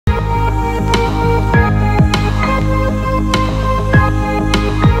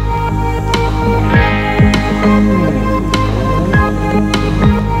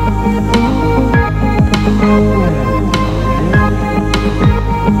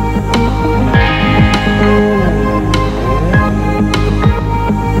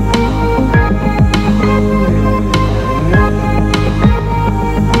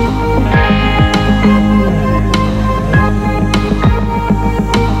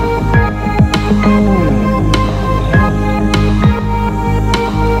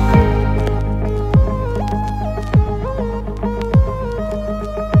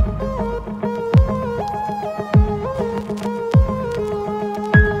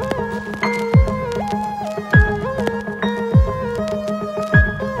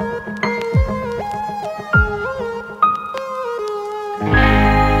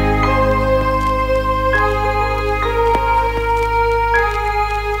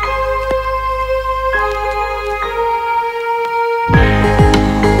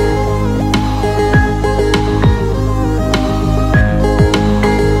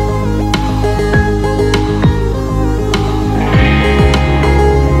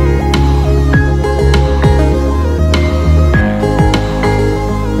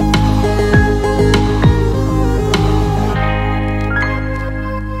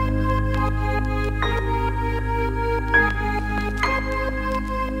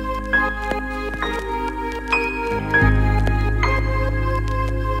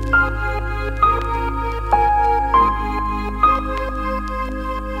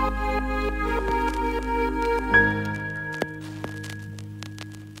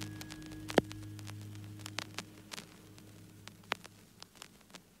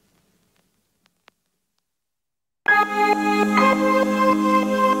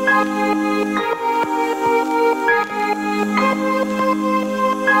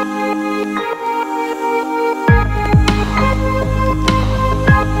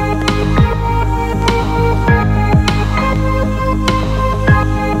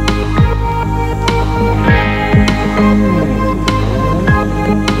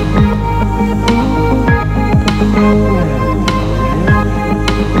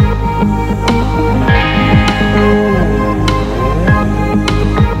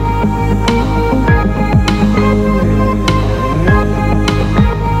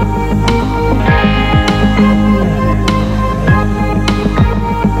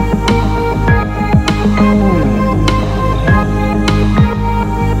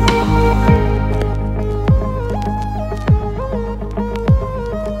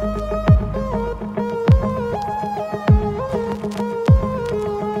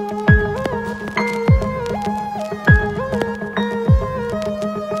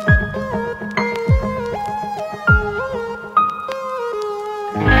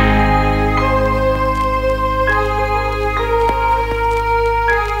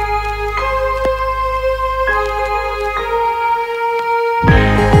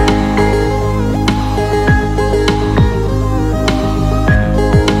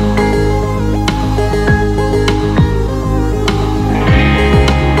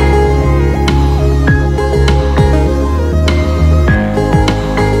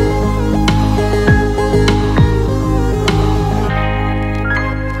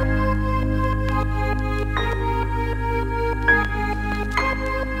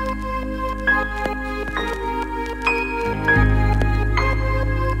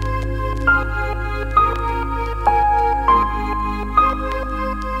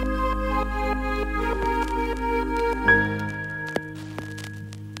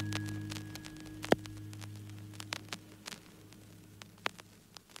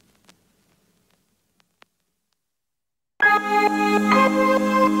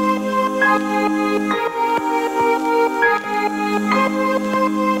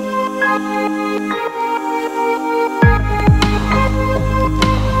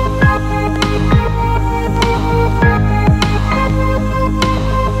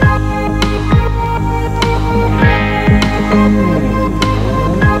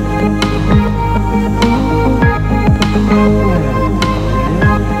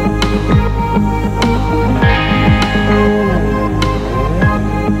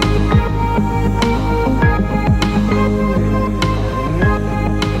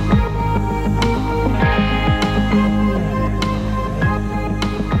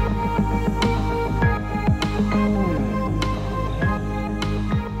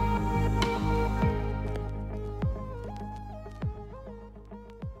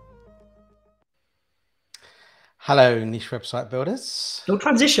Hello, niche website builders. No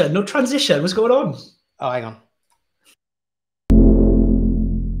transition, no transition. What's going on? Oh, hang on.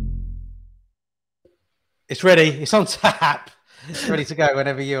 It's ready. It's on tap. It's ready to go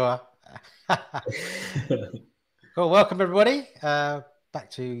whenever you are. Cool. Welcome, everybody.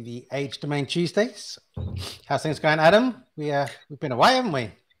 Back to the Age Domain Tuesdays. How's things going, Adam? We've been away, haven't we?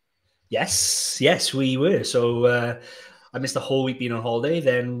 Yes, we were. So I missed the whole week being on holiday.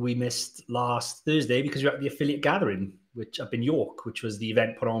 Then we missed last Thursday because we were at the affiliate gathering, which up in York, which was the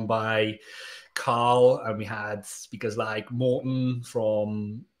event put on by Carl, and we had speakers like Morton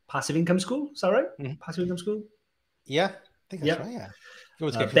from Passive Income School. Is that right? Mm-hmm. Passive Income School. Yeah, I think that's right. Yeah.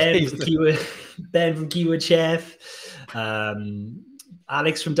 Ben from Keyword Chef.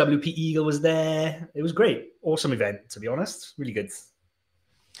 Alex from WP Eagle was there. It was great. Awesome event, to be honest. Really good.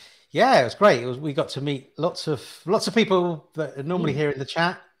 Yeah, it was great. We got to meet lots of people that are normally here in the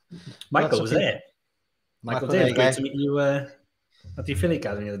chat. Michael was there. Michael did. Great to meet you at the affiliate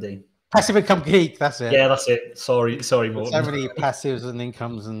gathering the other day. Passive Income Geek, that's it. Yeah, that's it. Sorry, Morton. So many passives and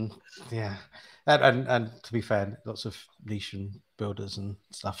incomes, and yeah, and to be fair, lots of niche and builders and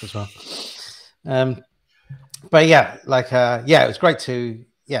stuff as well. But yeah, it was great to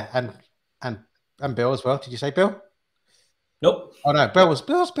and Bill as well. Did you say Bill? Nope. Oh no, Bill's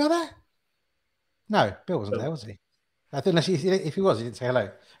Bill there? No, Bill wasn't there, was he? I think if he was, he didn't say hello.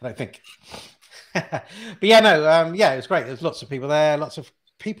 I don't think. But yeah, no, it was great. There's lots of people there, lots of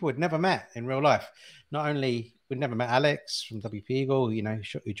people we'd never met in real life. Not only we'd never met Alex from WP Eagle,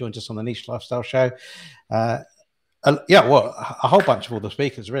 who joined us on the Niche Lifestyle Show. A whole bunch of all the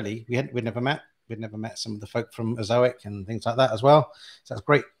speakers, really. We'd never met. We'd never met some of the folk from Azoic and things like that as well. So that's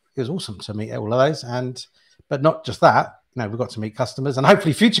great. It was awesome to meet all of those. But not just that, we got to meet customers and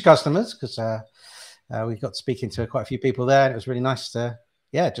hopefully future customers, because we got speaking to quite a few people there, and it was really nice to,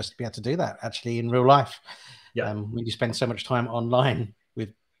 just be able to do that actually in real life. Yeah. When you spend so much time online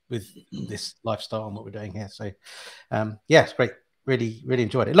with this lifestyle and what we're doing here. So, it's great. Really, really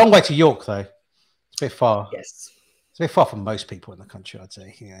enjoyed it. Long way to York, though. It's a bit far. Yes. It's a bit far from most people in the country, I'd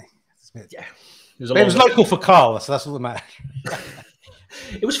say. It was local for Carl, so that's all that matters.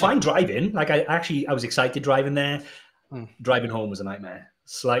 It was fine driving. I was excited driving there. Driving home was a nightmare.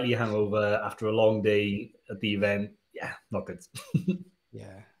 Slightly hungover after a long day at the event. Yeah, not good.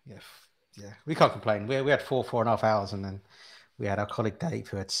 Yeah. We can't complain. We had 4.5 hours, and then we had our colleague Dave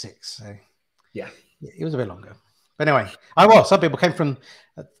who had 6. So yeah, it was a bit longer. But anyway, some people came from.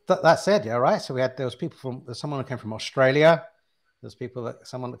 That said, yeah, right. So there was someone who came from Australia. There's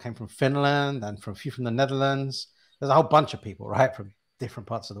someone that came from Finland, and a few from the Netherlands. There's a whole bunch of people, right, from different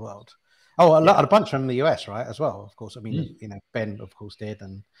parts of the world. Oh, a bunch from the US, right, as well. Of course, I mean, Ben, of course, did,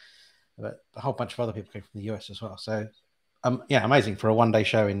 but a whole bunch of other people came from the US as well. So, amazing for a one-day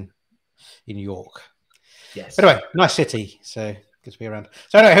show in York. Yes. But anyway, nice city. So good to be around.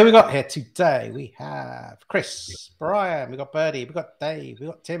 So anyway, who we got here today? We have Chris, Brian, we got Birdie, we got Dave, we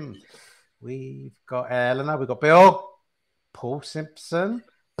got Tim, we've got Eleanor, we got Bill, Paul Simpson.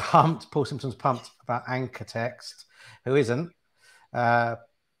 Paul Simpson's pumped about Anchor Text. Who isn't?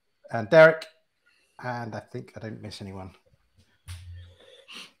 And Derek, and I think I don't miss anyone.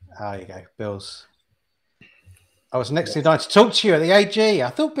 There you go, Bill's. I was next in line to talk to you at the AG. I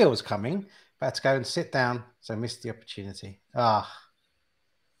thought Bill was coming, but I had to go and sit down, so I missed the opportunity.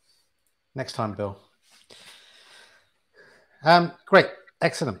 Next time, Bill. Great,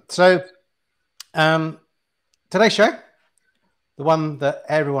 excellent. So, today's show, the one that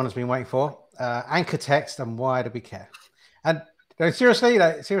everyone has been waiting for, Anchor Text and why do we care? And seriously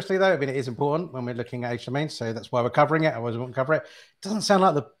though, I mean, it is important when we're looking at Age Domains, so that's why we're covering it. Otherwise, we won't cover it. It doesn't sound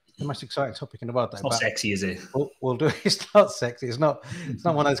like the most exciting topic in the world, though. It's not sexy, is it? We'll do it. It's not sexy. It's not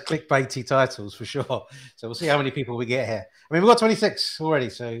one of those clickbaity titles for sure. So we'll see how many people we get here. I mean, we've got 26 already,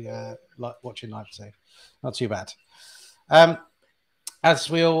 so watching live, so not too bad. As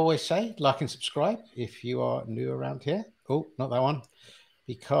we always say, like and subscribe if you are new around here. Oh, not that one.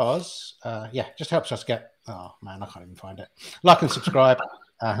 Because just helps us get. Oh man, I can't even find it. Like and subscribe.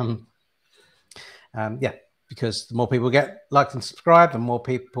 Because the more people get liked and subscribed, the more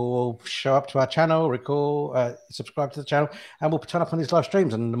people will show up to our channel, subscribe to the channel, and we'll turn up on these live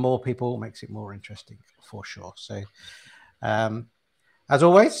streams. And the more people makes it more interesting for sure. So, as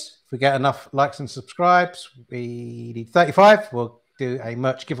always, if we get enough likes and subscribes, we need 35. We'll do a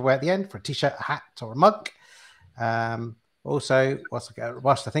merch giveaway at the end for a t-shirt, a hat, or a mug. Also,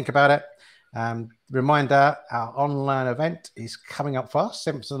 whilst I think about it, reminder, our online event is coming up fast,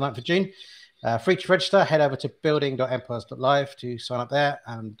 7th to the 9th of June. Free to register, head over to building.empires.live to sign up there.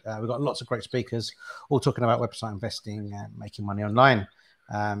 And we've got lots of great speakers all talking about website investing and making money online.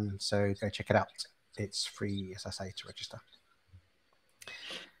 So go check it out. it's free, as I say, to register.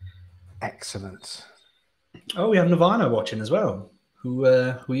 Excellent. Oh, we have Nirvana watching as well,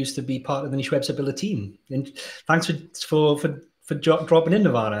 who used to be part of the Niche Website Builder team. And thanks for dropping in,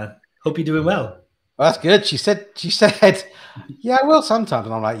 Nirvana. Hope you're doing well. Well, that's good. She said, yeah, I will sometimes.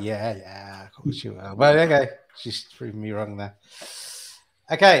 And I'm like, yeah, of course you will. Well, okay. She's proving me wrong there.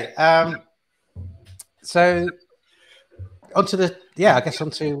 Okay. So onto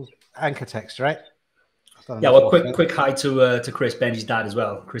Anchor Text, right? Yeah, well, quick hi to Chris, Benji's dad as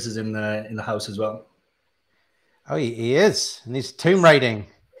well. Chris is in the house as well. Oh, he is. And he's tomb raiding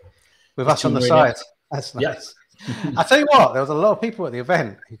with us on the side. That's nice. Yeah. I tell you what, there was a lot of people at the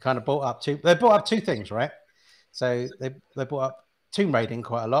event who kind of brought up two things, right? So they brought up tomb raiding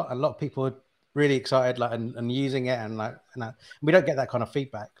quite a lot. A lot of people were really excited, like, and using it, and we don't get that kind of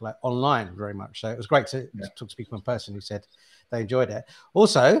feedback like online very much. So it was great to talk to people in person who said they enjoyed it.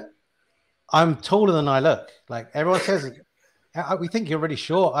 Also, I'm taller than I look. Like everyone says, we think you're really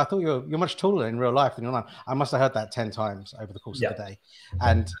short. I thought you're much taller in real life than you're online. I must have heard that 10 times over the course of the day.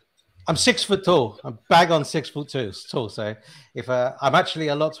 And I'm 6 foot tall. I'm bang on 6'2" tall. So if I'm actually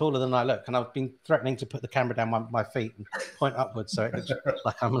a lot taller than I look, and I've been threatening to put the camera down my feet and point upwards, so it looks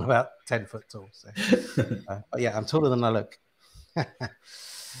like I'm about 10 foot tall. So, but yeah, I'm taller than I look.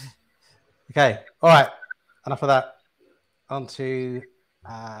 Okay, all right. Enough of that. On to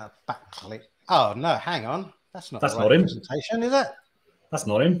Backlit. Oh no, hang on. That's not not him. Presentation, is it? That's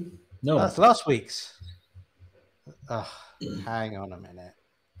not him. No, that's last week's. Oh, hang on a minute.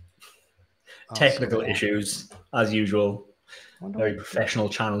 Technical issues, as usual. Very professional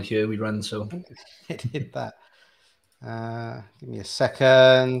channel here we run, so it did that. Give me a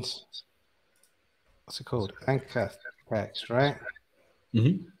second. What's it called? Anchor Text, right?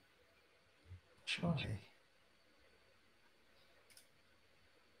 Mm-hmm. Surely.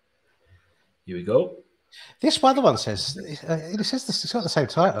 Here we go. This other one says it's got the same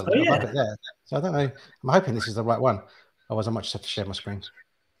title. Oh, yeah. It there. So I don't know. I'm hoping this is the right one. Otherwise, I might just have to share my screen.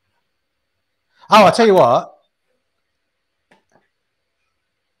 Oh, I'll tell you what.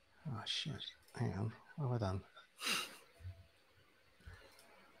 Oh, shit. Hang on. What have I done?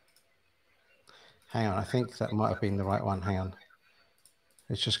 Hang on. I think that might have been the right one. Hang on.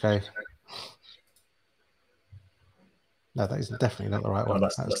 Let's just go. No, that is definitely not the right one.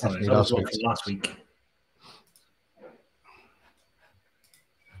 That was definitely last week.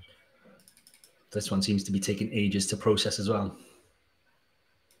 This one seems to be taking ages to process as well.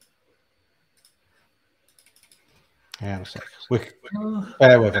 Hang on a sec.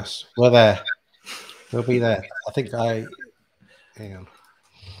 Bear with us. We're there. We'll be there. I think hang on.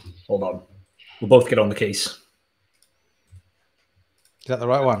 Hold on. We'll both get on the case. Is that the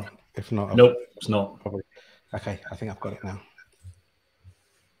right one? If not, nope, it's not. Probably. Okay, I think I've got it now.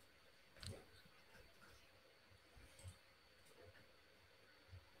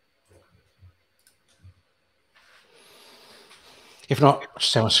 If not,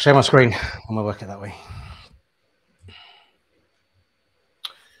 share my screen and we'll work it that way.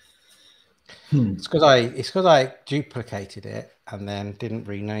 It's because I duplicated it and then didn't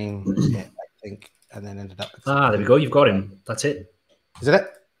rename it, I think, and then ended up with there we go. You've got him. That's it. Is it?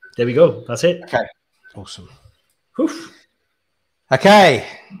 There we go. That's it. Okay. Awesome. Oof. Okay.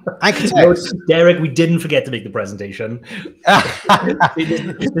 Anchor Text. Derek, we didn't forget to make the presentation.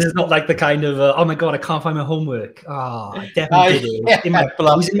 This is not like the kind of, oh my God, I can't find my homework. Oh, I definitely did it. It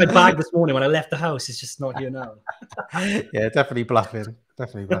was in my bag this morning when I left the house. It's just not here now. Yeah, definitely bluffing.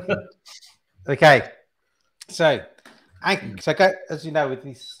 Definitely bluffing. Okay. So as you know, with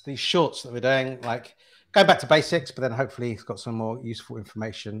these shorts that we're doing, like go back to basics, but then hopefully it's got some more useful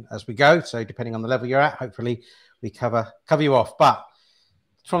information as we go. So depending on the level you're at, hopefully we cover you off. But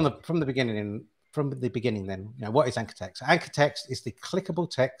from the beginning, then, you know, what is Anchor Text? Anchor Text is the clickable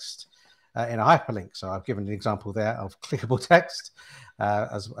text in a hyperlink. So I've given an example there of clickable text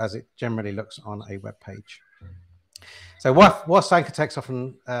as it generally looks on a web page. So whilst Anchor Text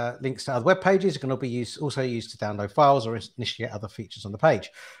often links to other web pages, it can also be used to download files or initiate other features on the page.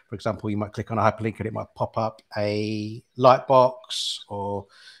 For example, you might click on a hyperlink and it might pop up a light box or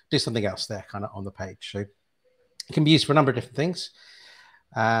do something else there kind of on the page. So it can be used for a number of different things.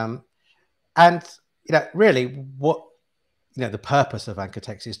 And, you know, really what, you know, the purpose of Anchor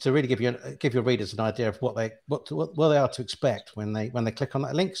Text is to really give your readers an idea of what they are to expect when they click on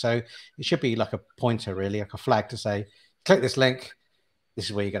that link. So it should be like a pointer, really, like a flag to say, click this link. This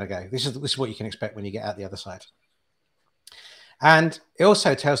is where you're going to go. This is what you can expect when you get out the other side. And it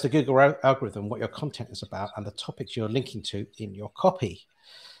also tells the Google algorithm what your content is about and the topics you're linking to in your copy.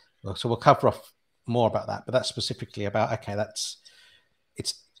 So we'll cover off more about that, but that's specifically about, okay,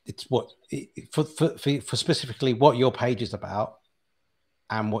 it's it's what for specifically what your page is about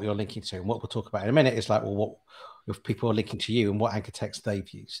and what you're linking to. And what we'll talk about in a minute is like, well, what if people are linking to you and what anchor text they've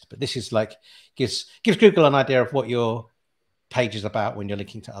used. But this is like gives Google an idea of what your page is about when you're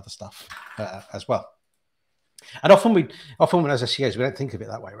linking to other stuff as well. And often as SEOs, we don't think of it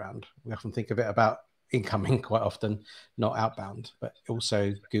that way around. We often think of it about incoming quite often, not outbound. But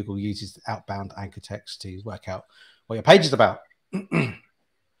also Google uses outbound anchor text to work out what your page is about. So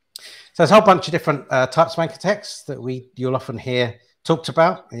there's a whole bunch of different types of anchor text that you'll often hear talked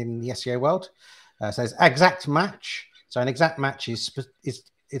about in the SEO world. So there's exact match. So an exact match is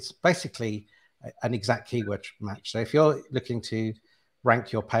it's basically an exact keyword match. So if you're looking to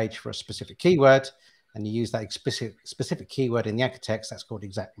rank your page for a specific keyword and you use that specific keyword in the anchor text, that's called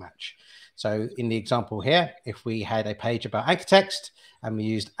exact match. So in the example here, if we had a page about anchor text and we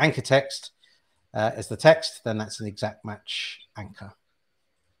used anchor text as the text, then that's an exact match anchor.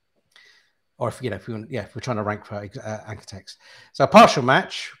 Or if we're trying to rank for anchor text. So a partial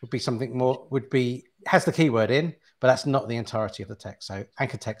match would be something more, has the keyword in, but that's not the entirety of the text. So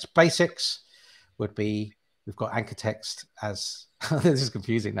anchor text basics would be, we've got anchor text as, this is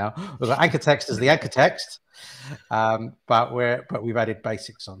confusing now. We've got anchor text as the anchor text, but we've added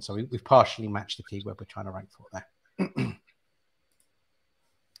basics on. So we've partially matched the keyword we're trying to rank for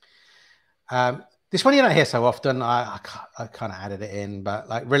there. This one you don't hear so often. I kind of added it in, but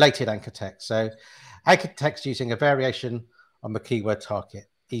like related anchor text. So anchor text using a variation on the keyword target,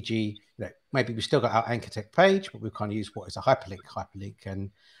 e.g., maybe we've still got our anchor text page, but we kind of use what is a hyperlink.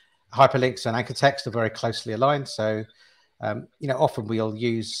 And hyperlinks and anchor text are very closely aligned. So, often we'll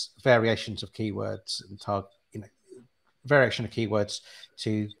use variations of keywords and variation of keywords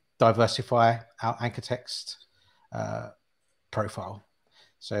to diversify our anchor text profile.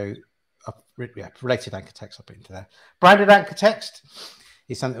 So, related anchor text I'll put into there. Branded anchor text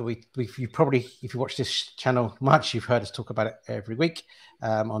is something that you probably, if you watch this channel much, you've heard us talk about it every week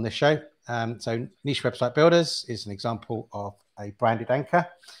on this show. So Niche Website Builders is an example of a branded anchor.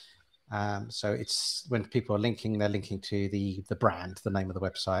 So it's when people are linking, they're linking to the brand, the name of the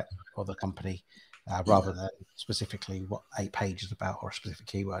website or the company, rather than specifically what a page is about or a specific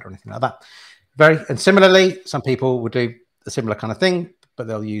keyword or anything like that. And similarly, some people will do a similar kind of thing, but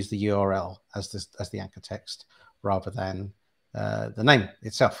they'll use the URL as the anchor text rather than the name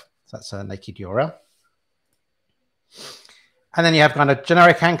itself. So that's a naked URL. And then you have kind of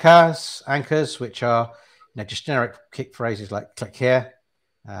generic anchors, which are just generic kick phrases like click here.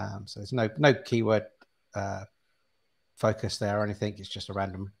 So there's no keyword focus there or anything. It's just a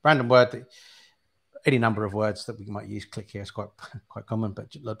random word. Any number of words that we might use. Click here is quite common,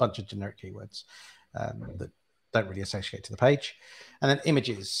 but a bunch of generic keywords that don't really associate to the page. And then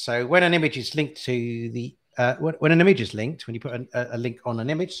images. So when an image is linked to the when an image is linked, when you put a link on an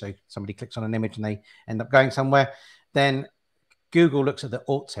image, so somebody clicks on an image and they end up going somewhere, then Google looks at the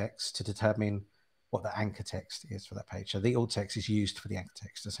alt text to determine what the anchor text is for that page. So the alt text is used for the anchor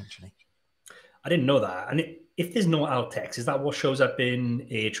text, essentially. I didn't know that. And if there's no alt text, is that what shows up in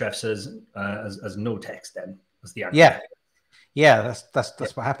Ahrefs as no text then? As the anchor text? Yeah,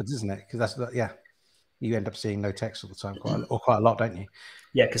 that's what happens, isn't it? Because you end up seeing no text all the time, quite a lot, don't you?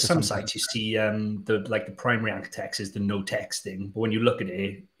 Yeah, because some sites you see the primary anchor text is the no text thing, but when you look at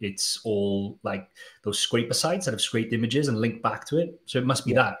it, it's all like those scraper sites that have scraped images and linked back to it. So it must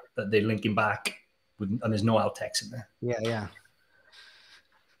be that they're linking back and there's no alt text in there. Yeah.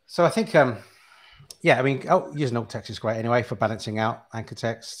 So I think, using alt text is great anyway for balancing out anchor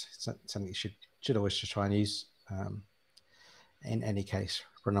text. It's something you should always just try and use in any case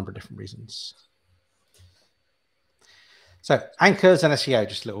for a number of different reasons. So anchors and SEO,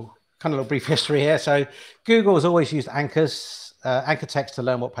 just a little brief history here. So Google has always used anchor text to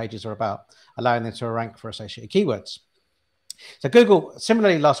learn what pages are about, allowing them to rank for associated keywords. So Google,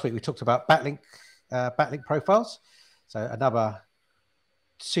 similarly, last week we talked about backlink profiles. So another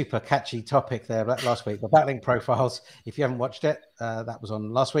super catchy topic there last week, the backlink profiles. If you haven't watched it, that was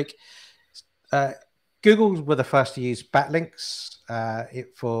on last week. Google were the first to use backlinks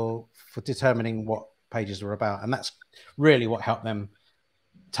for determining what pages are about, and that's really what helped them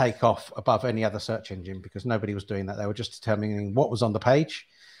take off above any other search engine, because nobody was doing that. They were just determining what was on the page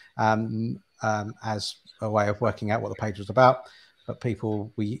as a way of working out what the page was about. But they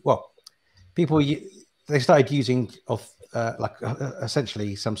started using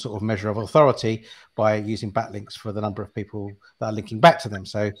essentially some sort of measure of authority by using backlinks for the number of people that are linking back to them.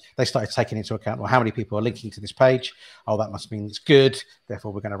 So they started taking into account, well, how many people are linking to this page? Oh, that must mean it's good.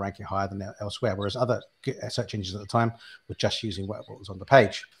 Therefore, we're going to rank it higher than elsewhere. Whereas other search engines at the time were just using what was on the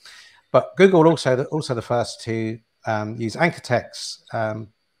page. But Google also the first to use anchor text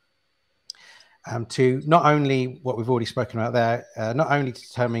to not only what we've already spoken about there, not only to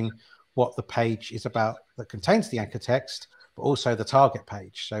determine what the page is about that contains the anchor text, but also the target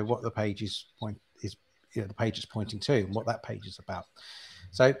page. So what the page is the page is pointing to and what that page is about.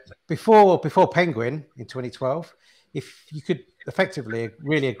 So before Penguin in 2012, if you could effectively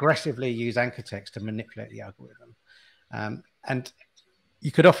really aggressively use anchor text to manipulate the algorithm, and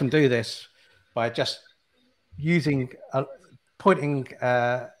you could often do this by just using pointing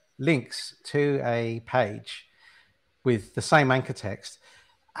links to a page with the same anchor text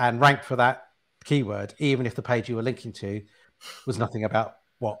and rank for that keyword, even if the page you were linking to was nothing about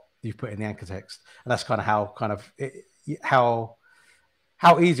what you put in the anchor text. And that's kind of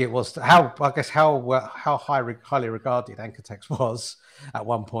how easy it was to, how highly regarded anchor text was at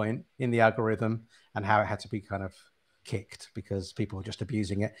one point in the algorithm, and how it had to be kind of kicked because people were just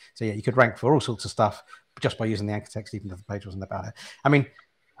abusing it. So yeah, you could rank for all sorts of stuff just by using the anchor text, even if the page wasn't about it. I mean,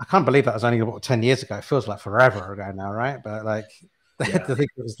 I can't believe that was only about 10 years ago. It feels like forever ago now, right? But like, to think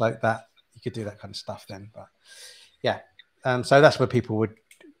it was like that, you could do that kind of stuff then. But yeah, so that's where people would,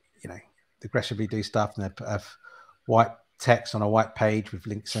 aggressively do stuff, and they'd have white text on a white page with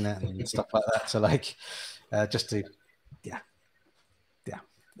links in it and stuff like that. So like, just to, yeah.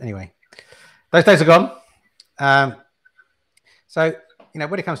 Anyway, those days are gone. So,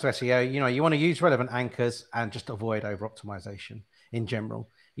 when it comes to SEO, you want to use relevant anchors and just avoid over optimization in general.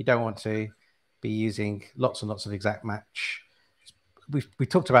 You don't want to be using lots and lots of exact match. We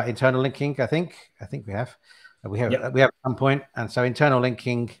talked about internal linking. I think we have at some point. And so internal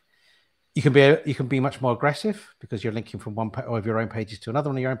linking, you can be much more aggressive because you're linking from one of your own pages to another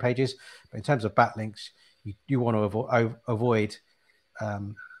one of your own pages. But in terms of backlinks, you want to avoid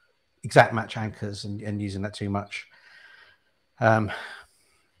exact match anchors and using that too much.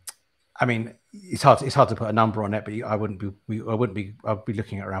 I mean, it's hard to put a number on it, but I'd be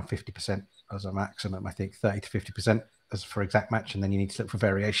looking at around 50% as a maximum. I think 30 to 50% as for exact match, and then you need to look for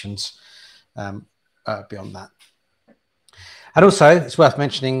variations beyond that. And also, it's worth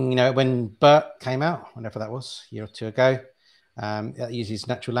mentioning, when BERT came out, whenever that was, a year or two ago, it uses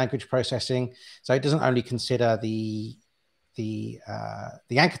natural language processing, so it doesn't only consider the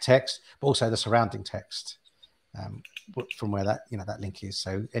anchor text, but also the surrounding text from where that that link is.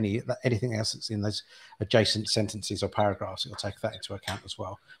 So anything else that's in those adjacent sentences or paragraphs, it'll take that into account as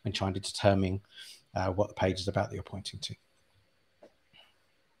well when trying to determine what the page is about that you're pointing to.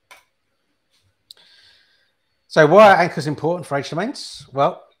 So why are anchors important for H domains?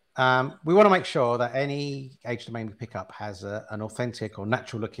 Well, we want to make sure that any H domain we pick up has an authentic or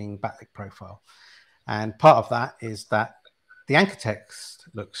natural looking backlink profile. And part of that is that the anchor text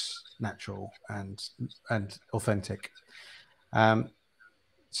looks natural and authentic.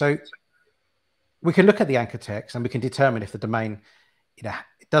 So we can look at the anchor text and we can determine if the domain it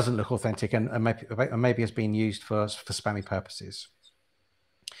doesn't look authentic and maybe has been used for spammy purposes.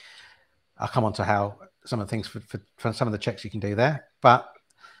 I'll come on to how some of the things for some of the checks you can do there. But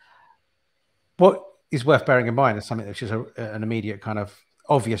what is worth bearing in mind is something that's just an immediate kind of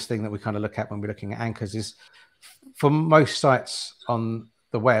obvious thing that we kind of look at when we're looking at anchors is for most sites on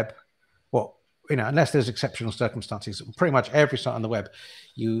the web, unless there's exceptional circumstances, pretty much every site on the web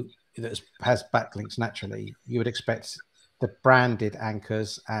that has backlinks naturally, you would expect the branded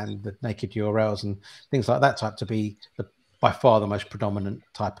anchors and the naked URLs and things like that type to be by far the most predominant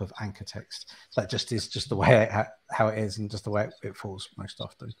type of anchor text. That just is just the way how it is and just the way it falls most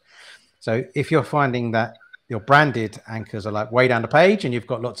often. So if you're finding that your branded anchors are like way down the page and you've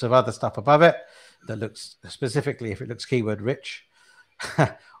got lots of other stuff above it that looks specifically, if it looks keyword rich,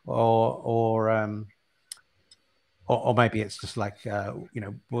 or maybe it's just like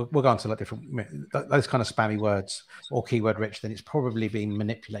we'll go on to like different those kind of spammy words or keyword rich, then it's probably being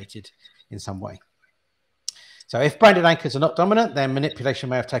manipulated in some way. So if branded anchors are not dominant, then manipulation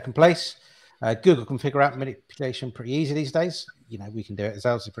may have taken place. Google can figure out manipulation pretty easy these days. We can do it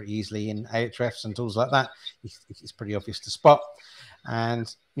ourselves pretty easily in Ahrefs and tools like that. It's pretty obvious to spot,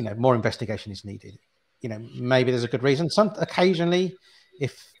 and more investigation is needed. Maybe there's a good reason. Occasionally,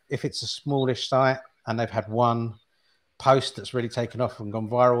 if it's a smallish site and they've had one post that's really taken off and gone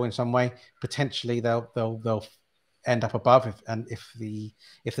viral in some way, potentially they'll end up above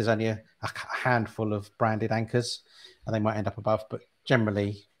if there's only a handful of branded anchors, and they might end up above, but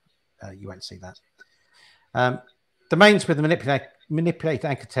generally you won't see that. Domains with the manipulated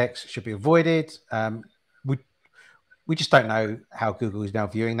anchor text should be avoided. We just don't know how Google is now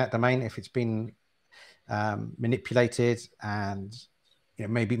viewing that domain, if it's been manipulated, and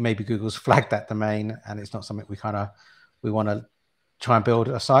maybe Google's flagged that domain and it's not something we want to try and build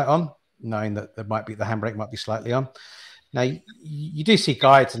a site on, knowing that the handbrake might be slightly on. Now, you do see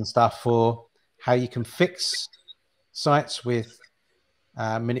guides and stuff for how you can fix sites with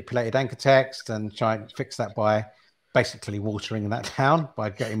manipulated anchor text, and try and fix that by basically watering that down by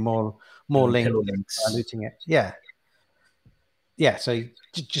getting more links, diluting it. Yeah. So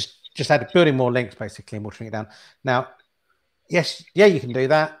just add building more links basically and watering it down. Now, yes, yeah, you can do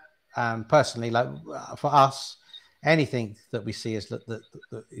that. Personally, like for us, anything that we see is that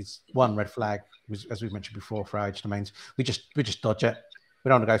is one red flag, as we mentioned before, for our H domains. We just dodge it. We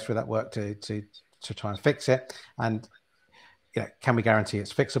don't want to go through that work to try and fix it. And can we guarantee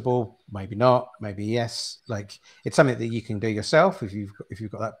it's fixable? Maybe not. Maybe yes. Like, it's something that you can do yourself if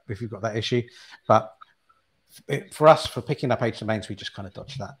you've got that issue. But for us, for picking up H domains, we just kind of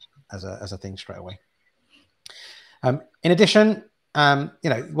dodge that as a thing straight away. In addition, what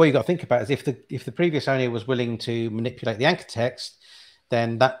you got to think about is if the previous owner was willing to manipulate the anchor text,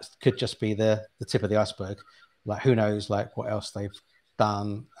 then that could just be the tip of the iceberg. Like, who knows, like, what else they've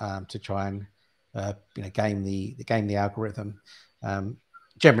done to try and game the algorithm.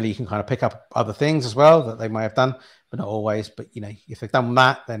 Generally, you can kind of pick up other things as well that they may have done, but not always. But if they've done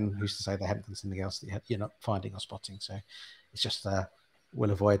that, then who's to say they haven't done something else that you're not finding or spotting? So it's just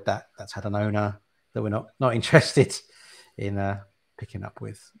we'll avoid that. That's had an owner that we're not interested in picking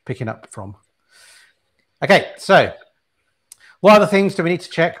up from. Okay, so what other things do we need to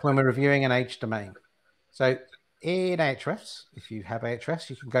check when we're reviewing an H domain? So in Ahrefs, if you have Ahrefs,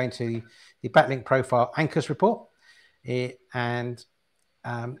 you can go into the backlink profile anchors report, and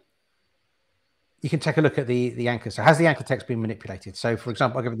you can take a look at the anchor. So has the anchor text been manipulated? So, for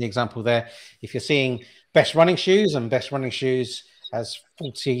example, I'll give you the example there. If you're seeing best running shoes, and best running shoes has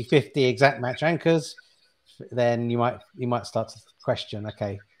 40, 50 exact match anchors, then you might start to question,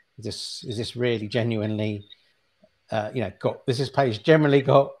 okay, is this really genuinely this page generally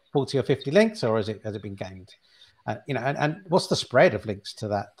got 40 or 50 links, or has it been gamed? And what's the spread of links to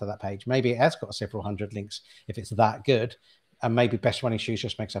that page? Maybe it has got several hundred links if it's that good, and maybe best running shoes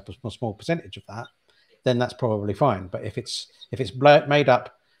just makes up a small percentage of that. Then that's probably fine. But if it's made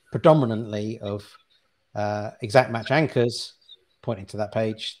up predominantly of exact match anchors pointing to that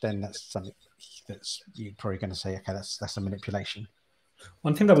page, then that's something that's you're probably going to say, okay, that's a manipulation.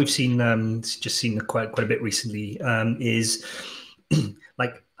 One thing that we've seen, just seen quite a bit recently, is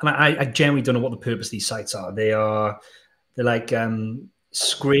like, and I generally don't know what the purpose of these sites are. They're like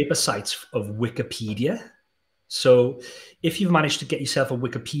scraper sites of Wikipedia. So if you've managed to get yourself a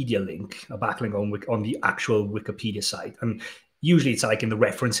Wikipedia link, a backlink on the actual Wikipedia site, and usually it's like in the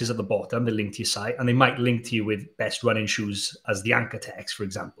references at the bottom, they link to your site, and they might link to you with best running shoes as the anchor text, for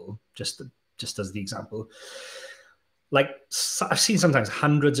example, just as the example. Like, I've seen sometimes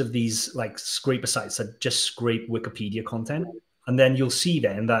hundreds of these like scraper sites that just scrape Wikipedia content. And then you'll see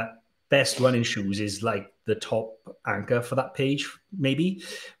then that best running shoes is like the top anchor for that page, maybe.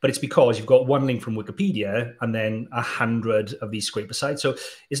 But it's because you've got one link from Wikipedia and then 100 of these scraper sites. So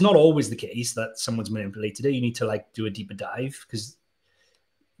it's not always the case that someone's manipulated it. You need to like do a deeper dive, because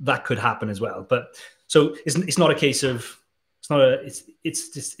that could happen as well. But so it's not a case of,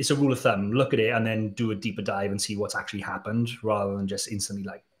 it's a rule of thumb. Look at it and then do a deeper dive and see what's actually happened, rather than just instantly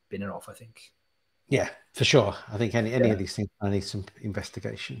like bin it off, I think. Yeah, for sure. I think any of these things need some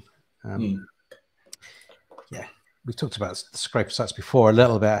investigation. Yeah, we've talked about the scraper sites before a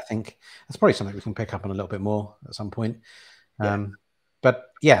little bit. I think that's probably something we can pick up on a little bit more at some point. But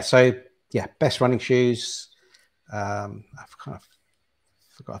yeah, so yeah, best running shoes. I've kind of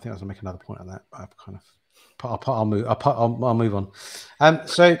forgot. I think I was going to make another point on that, but I've kind of. I'll move on.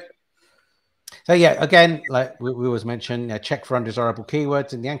 So yeah, again, like we always mention, check for undesirable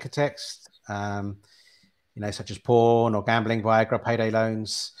keywords in the anchor text. Such as porn or gambling, Viagra, payday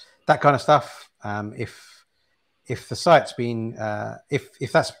loans, that kind of stuff. If the site's been,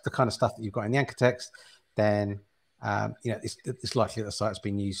 if that's the kind of stuff that you've got in the anchor text, then it's likely that the site's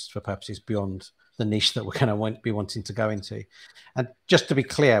been used for purposes beyond the niche that we're going to be wanting to go into. And just to be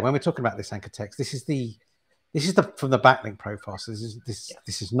clear, when we're talking about this anchor text, this is from the backlink profile. So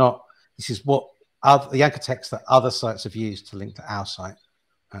this is what the anchor text that other sites have used to link to our site.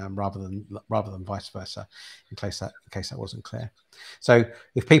 Rather than vice versa, in case that wasn't clear. So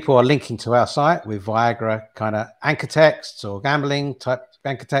if people are linking to our site with Viagra kind of anchor texts or gambling type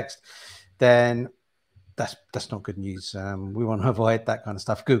anchor text, then that's not good news. We want to avoid that kind of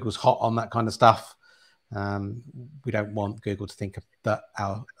stuff. Google's hot on that kind of stuff. We don't want Google to think that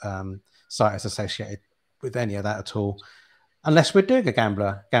our site is associated with any of that at all, unless we're doing a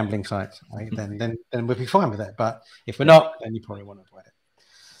gambling site. Right? Then we'll be fine with it. But if we're not, then you probably want to avoid it.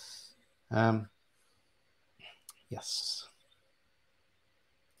 Yes.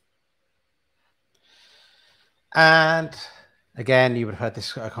 And again, you would have heard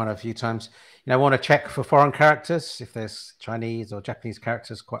this kind of a few times. want to check for foreign characters, if there's Chinese or Japanese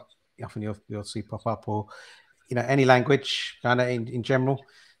characters, quite often you'll see pop up, or any language kind of in general,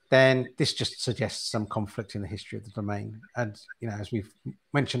 then this just suggests some conflict in the history of the domain. And as we've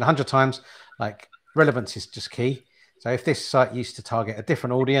mentioned 100 times, like, relevance is just key. So if this site used to target a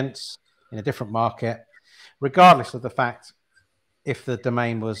different audience in a different market, regardless of the fact if the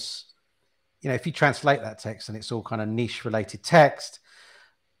domain was, if you translate that text and it's all kind of niche related text,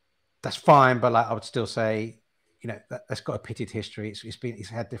 that's fine. But like, I would still say, that's got a pitted history. It's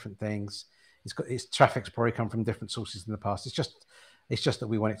had different things. Its traffic's probably come from different sources in the past. It's just that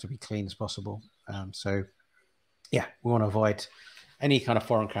we want it to be clean as possible. So yeah, we want to avoid any kind of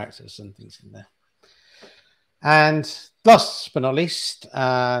foreign characters and things in there. And last but not least,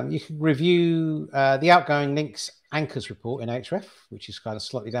 you can review the outgoing links anchors report in Ahref, which is kind of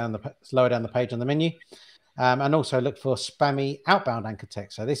slightly lower down the page on the menu. And also look for spammy outbound anchor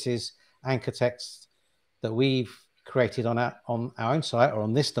text. So this is anchor text that we've created on our own site or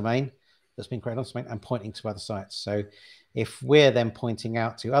on this domain that's been created on this domain and pointing to other sites. So if we're then pointing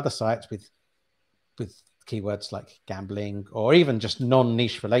out to other sites with keywords like gambling or even just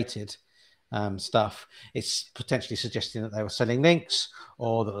non-niche related stuff, it's potentially suggesting that they were selling links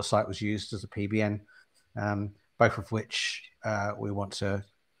or that the site was used as a PBN, both of which we want to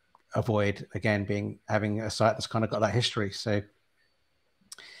avoid, again, having a site that's kind of got that history. So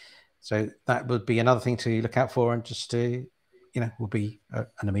that would be another thing to look out for, and just to, will be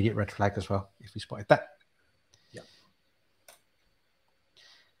an immediate red flag as well if we spotted that. Yeah.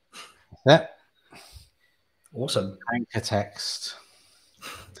 That. Awesome. Anchor text.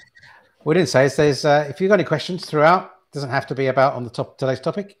 We didn't say there's if you've got any questions throughout, doesn't have to be about on the top of today's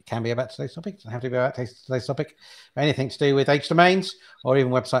topic. It can be about today's topic. It doesn't have to be about today's topic. Anything to do with H domains or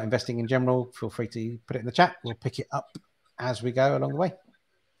even website investing in general, feel free to put it in the chat. We'll pick it up as we go along the way.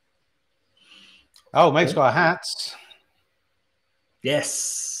 Oh, Maeve's got a hat.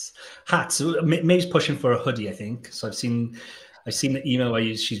 Yes, hats. Maeve's pushing for a hoodie, I think. So I've seen the email I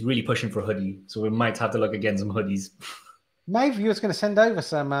used. She's really pushing for a hoodie. So we might have to look again some hoodies. Maeve, you was going to send over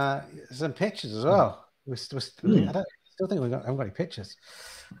some pictures as well. I still think I haven't got any pictures.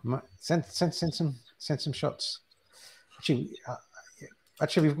 Send some shots.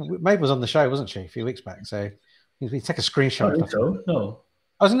 Actually, Maeve was on the show, wasn't she, a few weeks back? So we take a screenshot. I think so. No, oh,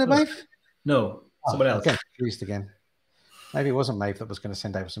 wasn't it Maeve? No, someone else. I'm confused again. Maybe it wasn't Maeve that was going to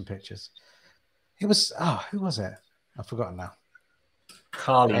send over some pictures. It was. Oh, who was it? I've forgotten now.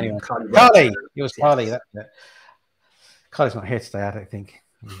 Carly. Anyway, Carly. It was Carly. That's it. Carly's not here today, I don't think.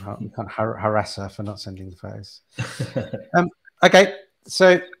 You can't harass her for not sending the photos. Okay,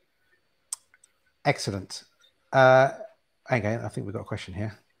 so excellent. Again, I think we've got a question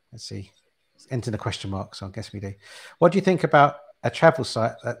here. Let's see. Let's enter the question mark, so I guess we do. What do you think about a travel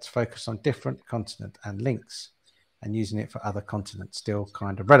site that's focused on different continent and links and using it for other continents still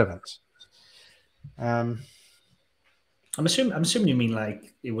kind of relevant? I'm assuming you mean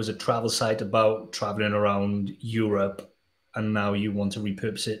like it was a travel site about traveling around Europe, and now you want to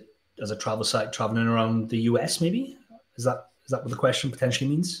repurpose it as a travel site traveling around the US, maybe? Is that what the question potentially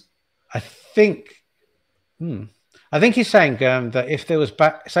means? I think he's saying that if there was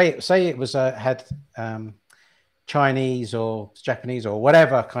say it was had Chinese or Japanese or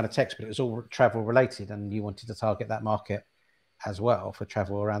whatever kind of text, but it was all travel related, and you wanted to target that market as well for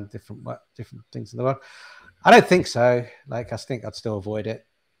travel around different things in the world. I don't think so. Like, I think I'd still avoid it.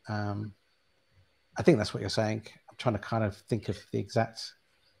 I think that's what you're saying. I'm trying to kind of think of the exact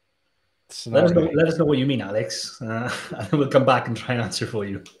scenario. Let us know what you mean, Alex. And we'll come back and try and answer for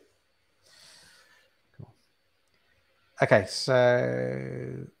you. Cool. Okay,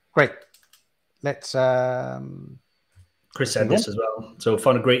 so great. Let's. Chris said this as well. So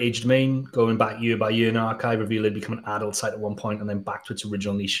found a great age domain, going back year by year in archive, revealed it become an adult site at one point and then back to its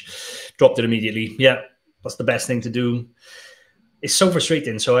original niche. Dropped it immediately. Yeah, that's the best thing to do. It's so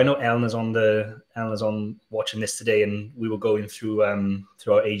frustrating. So I know Eleanor's on watching this today, and we were going through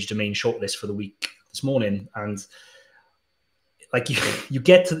our age domain shortlist for the week this morning, and like you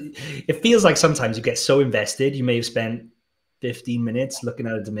get to, it feels like sometimes you get so invested, you may have spent 15 minutes looking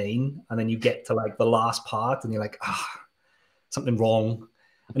at a domain, and then you get to like the last part and you're like, something wrong.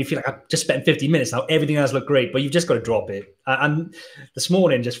 And you feel like I've just spent 15 minutes now, everything else looked great, but you've just got to drop it. And this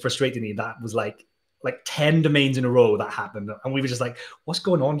morning, just frustratingly, that was like 10 domains in a row that happened. And we were just like, what's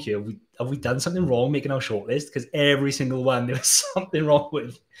going on here? Have we done something wrong making our shortlist? Because every single one there was something wrong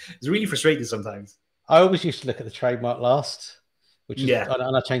with. It's really frustrating sometimes. I always used to look at the trademark last, which is,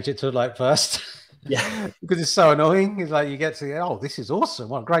 and I changed it to like first. Yeah. Because it's so annoying. It's like you get to, this is awesome.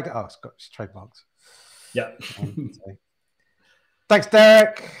 What great. Oh, it's trademarked. Yeah. Thanks,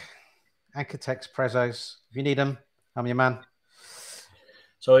 Derek. Anchor text, Prezos. If you need them, I'm your man.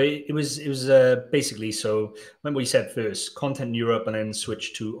 So it was basically, so remember what you said first, content in Europe and then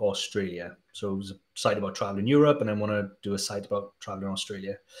switch to Australia. So it was a site about traveling Europe and then want to do a site about traveling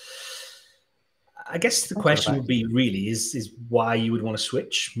Australia. I guess the question would be really is why you would want to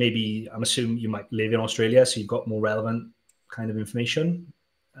switch. Maybe I'm assuming you might live in Australia, so you've got more relevant kind of information.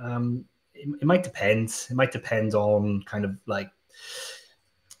 It might depend. It might depend on kind of like,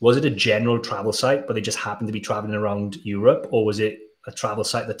 was it a general travel site, but they just happened to be traveling around Europe, or was it a travel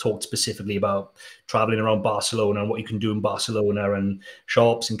site that talked specifically about traveling around Barcelona and what you can do in Barcelona and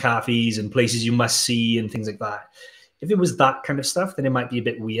shops and cafes and places you must see and things like that? If it was that kind of stuff, then it might be a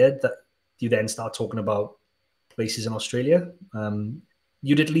bit weird that you then start talking about places in Australia.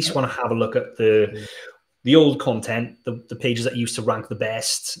 You'd at least want to have a look at the old content, the pages that used to rank the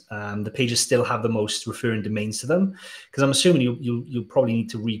best. The pages still have the most referring domains to them, because I'm assuming you'll probably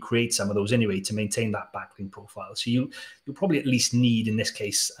need to recreate some of those anyway to maintain that backlink profile. So you'll probably at least need, in this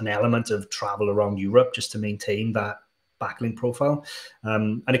case, an element of travel around Europe just to maintain that backlink profile.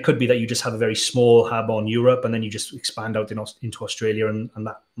 And it could be that you just have a very small hub on Europe and then you just expand out into Australia, and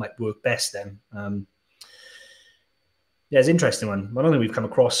that might work best then. Yeah, it's an interesting one. I don't think we've come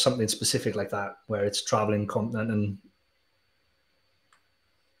across something specific like that where it's traveling content and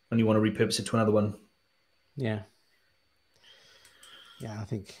you want to repurpose it to another one. Yeah. Yeah, I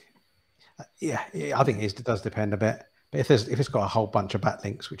think. Yeah, I think it does depend a bit. But if it's got a whole bunch of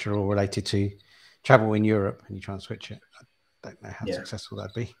backlinks which are all related to travel in Europe and you try and switch it, I don't know how successful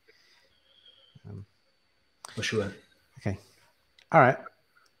that'd be. For sure. Okay. All right.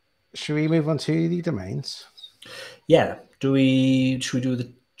 Should we move on to the domains? Yeah. Should we do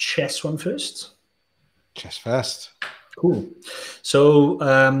the chess one first? Chess first. Cool. So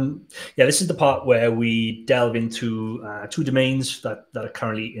this is the part where we delve into two domains that are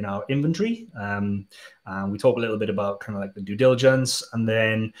currently in our inventory. We talk a little bit about kind of like the due diligence, and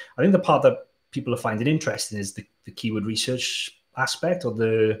then I think the part that people are finding interesting is the keyword research aspect, or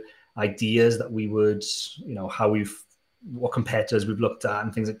the ideas that we would, what competitors we've looked at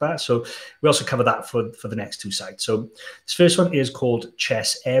and things like that. So we also cover that for the next two sites. So this first one is called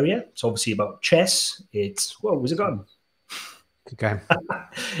Chess Area. It's obviously about chess. Where's it gone? Okay.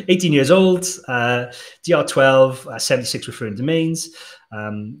 18 years old, DR12, 76 referring domains.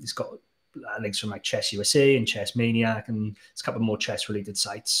 It's got links from like Chess USA and Chess Maniac, and it's a couple more chess related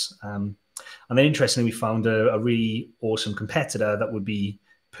sites. And then interestingly, we found a really awesome competitor that would be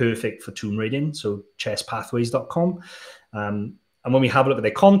perfect for tomb raiding. So chesspathways.com. And when we have a look at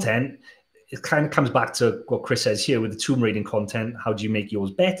their content, it kind of comes back to what Chris says here with the tomb raiding content. How do you make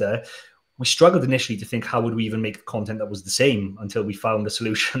yours better? We struggled initially to think, how would we even make content that was the same, until we found a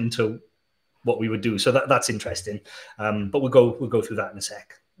solution to what we would do. So that's interesting. But we'll go through that in a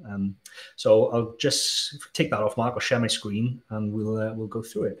sec. So I'll just take that off, Mark. I'll share my screen and we'll go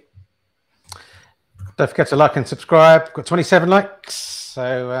through it. Don't forget to like and subscribe. Got 27 likes.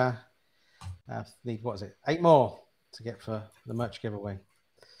 So need, what is it? 8 more to get for the merch giveaway.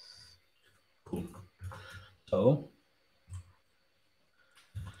 Cool. So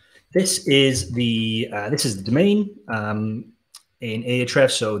this is the domain in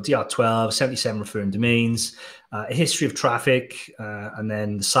Ahrefs. So DR12, 77 referring domains, a history of traffic, and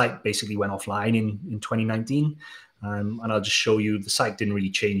then the site basically went offline in 2019. And I'll just show you, the site didn't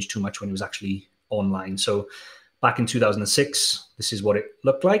really change too much when it was actually online. So back in 2006, this is what it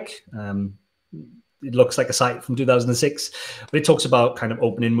looked like. It looks like a site from 2006, but it talks about kind of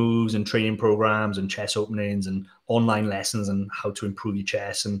opening moves and training programs and chess openings and online lessons and how to improve your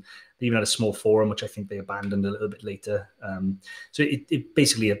chess. And they even had a small forum, which I think they abandoned a little bit later. So it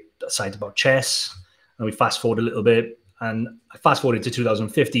basically a site about chess. And we fast forward a little bit, and I fast forwarded to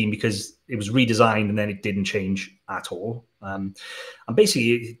 2015 because it was redesigned and then it didn't change at all. And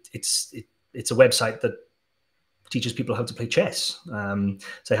basically it's a website that teaches people how to play chess. So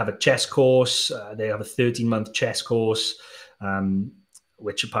they have a chess course. They have a 13-month chess course,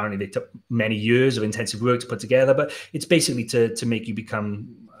 which apparently they took many years of intensive work to put together. But it's basically to make you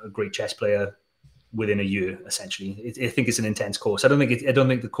become a great chess player within a year, essentially. I think it's an intense course. I don't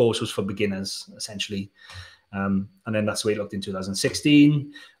think the course was for beginners, essentially. And then that's the way it looked in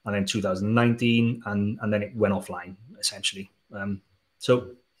 2016, and then 2019, and then it went offline, essentially.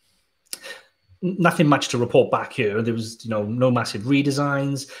 So nothing much to report back here. There was, no massive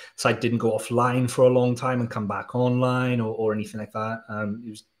redesigns. The site didn't go offline for a long time and come back online or anything like that. It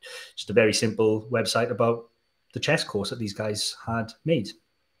was just a very simple website about the chess course that these guys had made.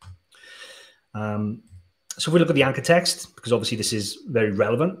 So if we look at the anchor text, because obviously this is very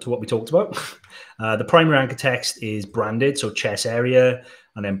relevant to what we talked about, the primary anchor text is branded, so Chess Area.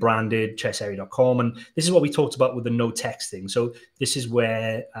 and then branded, chessarea.com. And this is what we talked about with the no text thing. So this is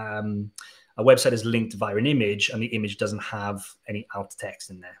where a website is linked via an image and the image doesn't have any alt text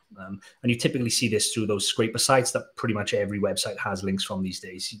in there. And you typically see this through those scraper sites that pretty much every website has links from these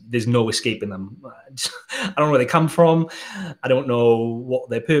days. There's no escaping them. I don't know where they come from. I don't know what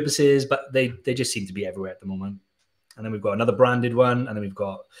their purpose is, but they just seem to be everywhere at the moment. And then we've got another branded one, and then we've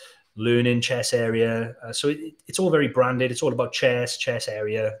got learning chess area. So it's all very branded. It's all about chess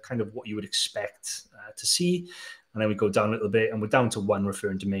area, kind of what you would expect to see. And then we go down a little bit, and we're down to one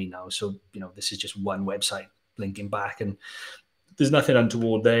referring domain now. So, this is just one website linking back, and there's nothing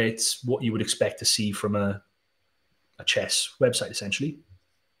untoward there. It's what you would expect to see from a chess website, essentially.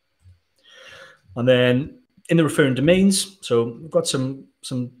 And then in the referring domains, so we've got some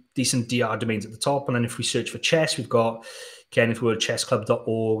decent DR domains at the top. And then if we search for chess, we've got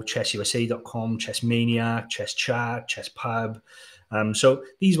KennethWorldChessClub.org, ChessUSA.com, ChessManiac, Chess Chat, Chess Pub. So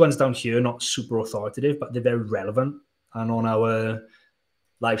these ones down here are not super authoritative, but they're very relevant. And on our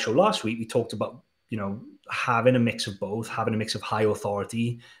live show last week, we talked about, having a mix of both, having a mix of high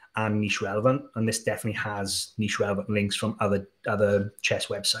authority and niche relevant. And this definitely has niche relevant links from other chess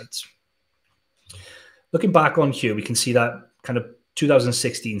websites. Looking back on here, we can see that kind of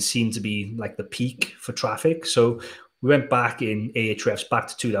 2016 seemed to be like the peak for traffic. So we went back in Ahrefs back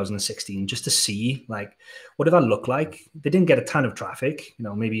to 2016 just to see, like, what did that look like? They didn't get a ton of traffic,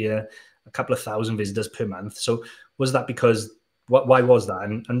 maybe a couple of thousand visitors per month. So was that because, why was that?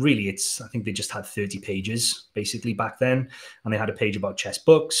 And really, I think they just had 30 pages basically back then. And they had a page about chess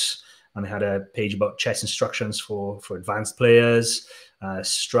books, and they had a page about chess instructions for advanced players,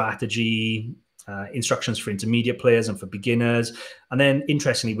 strategy, instructions for intermediate players and for beginners. And then,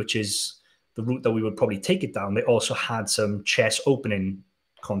 interestingly, which is the route that we would probably take it down, they also had some chess opening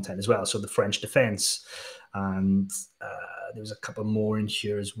content as well. So the French defense, and there was a couple more in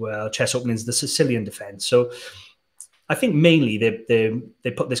here as well. Chess openings, the Sicilian defense. So I think mainly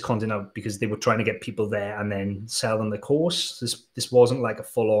they put this content out because they were trying to get people there and then sell them the course. This wasn't like a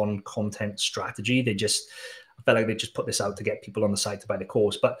full-on content strategy. I felt like they just put this out to get people on the site to buy the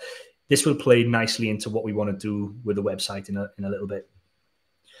course. But this will play nicely into what we want to do with the website in a little bit.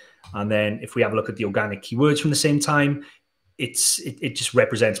 And then if we have a look at the organic keywords from the same time, it just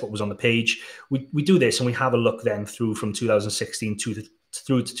represents what was on the page. We do this and we have a look then through from 2016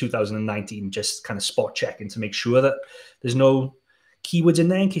 through to 2019, just kind of spot checking to make sure that there's no keywords in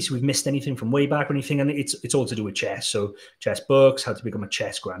there in case we've missed anything from way back or anything. And it's all to do with chess. So chess books, how to become a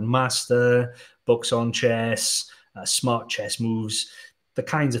chess grandmaster, books on chess, smart chess moves, the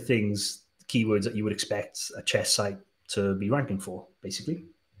kinds of things, keywords that you would expect a chess site to be ranking for, basically.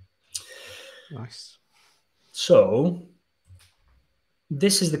 Nice. So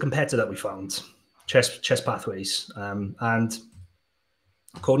this is the competitor that we found, Chess Pathways. And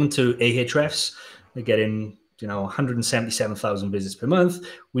according to Ahrefs, they're getting 177,000 visits per month.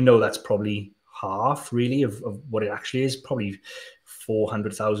 We know that's probably half, really, of what it actually is, probably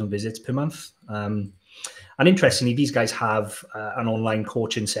 400,000 visits per month. And interestingly, these guys have an online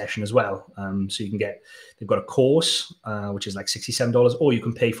coaching session as well. So you can they've got a course, which is like $67, or you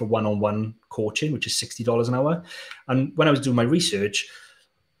can pay for one-on-one coaching, which is $60 an hour. And when I was doing my research,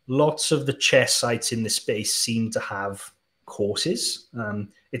 lots of the chess sites in this space seem to have courses.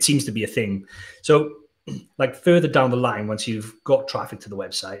 It seems to be a thing. So like further down the line, once you've got traffic to the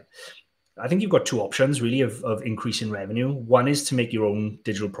website, I think you've got two options really of increasing revenue. One is to make your own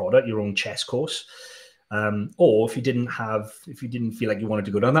digital product, your own chess course. Or if you didn't feel like you wanted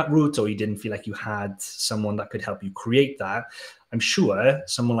to go down that route, or you didn't feel like you had someone that could help you create that, I'm sure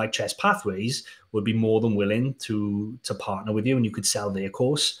someone like Chess Pathways would be more than willing to partner with you, and you could sell their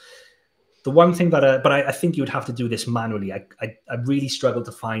course. The one thing that, but I think you would have to do this manually. I really struggle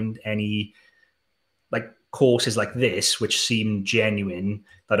to find any like courses like this which seem genuine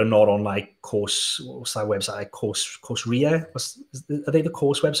that are not on like what's that website? Like Coursera? Are they the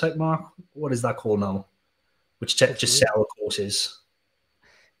course website, Mark? What is that called now? Which just sell courses.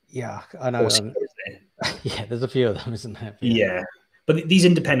 Yeah, I know. Yeah, there's a few of them, isn't there? Yeah. But these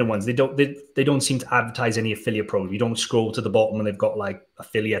independent ones, they don't seem to advertise any affiliate program. You don't scroll to the bottom and they've got like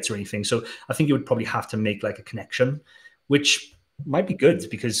affiliates or anything. So I think you would probably have to make like a connection, which might be good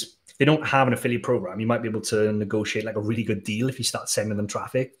because if they don't have an affiliate program, you might be able to negotiate like a really good deal if you start sending them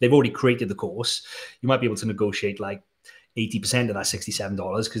traffic. They've already created the course. You might be able to negotiate like 80% of that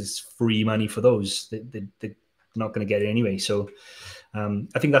 $67 because it's free money for those. They're not going to get it anyway. So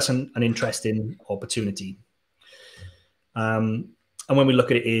I think that's an interesting opportunity. And when we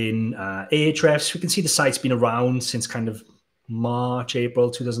look at it in Ahrefs, we can see the site's been around since kind of March, April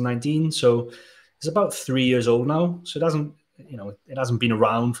 2019. So it's about 3 years old now. So it hasn't been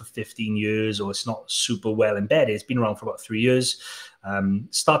around for 15 years, or it's not super well embedded. It's been around for about 3 years.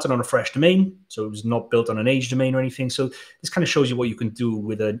 Started on a fresh domain, so it was not built on an age domain or anything. So this kind of shows you what you can do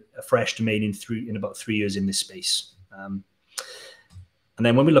with a fresh domain in about 3 years in this space. And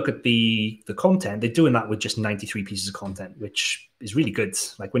then when we look at the content, they're doing that with just 93 pieces of content, which is really good.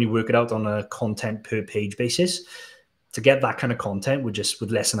 Like when you work it out on a content per page basis, to get that kind of content with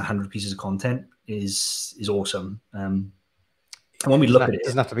less than 100 pieces of content is awesome. And when we look at it,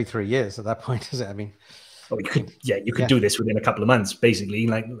 doesn't have to be 3 years at that point, does it? I mean, you could do this within a couple of months, basically.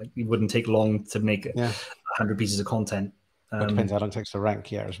 Like it wouldn't take long to make 100 pieces of content. It depends how long it takes to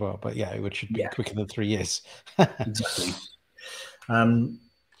rank, as well. But it should be quicker than 3 years. Exactly. And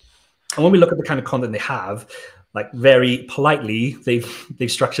when we look at the kind of content they have, like very politely, they've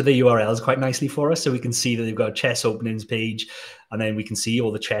structured the URLs quite nicely for us, so we can see that they've got a chess openings page, and then we can see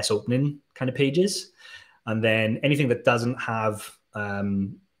all the chess opening kind of pages, and then anything that doesn't have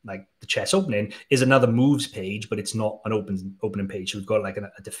like the chess opening is another moves page, but it's not an opening page. So we've got like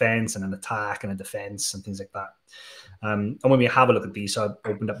a defense and an attack and a defense and things like that. And when we have a look at these, so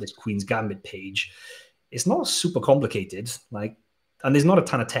I've opened up this Queen's Gambit page. It's not super complicated, and there's not a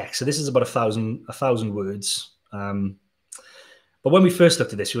ton of text. So this is about 1,000 words. But when we first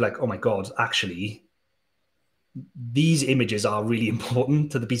looked at this, we were like, oh my God, actually, these images are really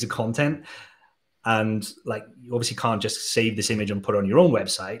important to the piece of content. And like, you obviously can't just save this image and put it on your own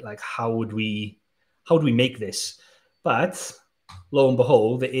website. Like, how would we make this? But lo and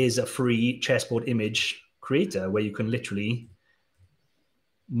behold, there is a free chessboard image creator where you can literally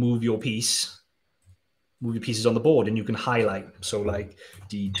move your pieces on the board, and you can highlight. So like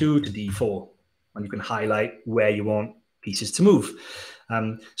D2 to D4, and you can highlight where you want pieces to move.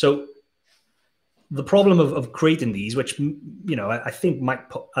 So the problem of creating these, which, I think might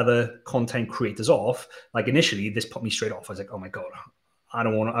put other content creators off. Like initially, this put me straight off. I was like, oh my God,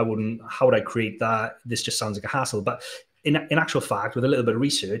 how would I create that? This just sounds like a hassle. But in actual fact, with a little bit of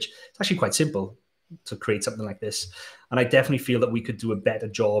research, it's actually quite simple to create something like this. And I definitely feel that we could do a better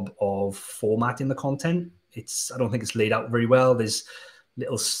job of formatting the content. I don't think it's laid out very well. There's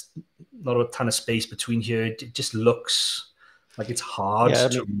not a ton of space between here. It just looks like it's hard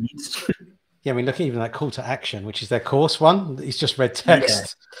to read. Yeah, I mean, look at even that call to action, which is their course one. It's just red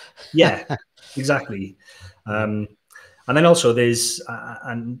text. Yeah, exactly. And then also there's,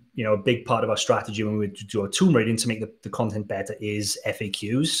 a big part of our strategy when we do our Tomb Raiding to make the content better is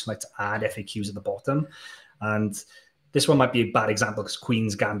FAQs, like to add FAQs at the bottom. And this one might be a bad example because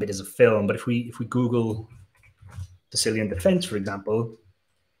Queen's Gambit is a film, but if we Google Sicilian defense, for example,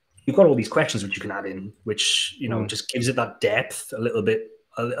 you've got all these questions which you can add in, which, just gives it that depth, a little bit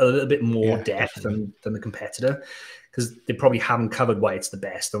more depth than the competitor, because they probably haven't covered why it's the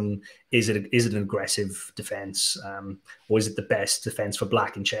best. And is it an aggressive defense, or is it the best defense for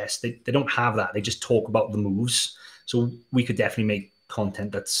black in chess? They don't have that. They just talk about the moves. So we could definitely make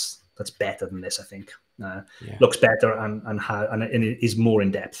content that's better than this. I think looks better and it is more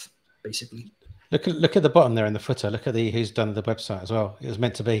in depth, basically. Look at the bottom there in the footer. Look at who's done the website as well. It was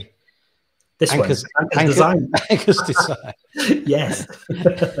meant to be. This Anchors Design. Anchors Design. Yes.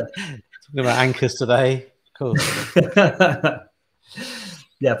 Talking about Anchors today. Cool.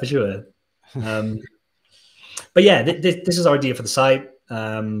 Yeah, for sure. But yeah, this is our idea for the site.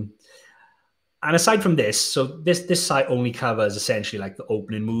 And aside from this, so this site only covers essentially like the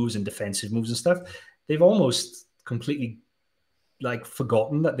opening moves and defensive moves and stuff. They've almost completely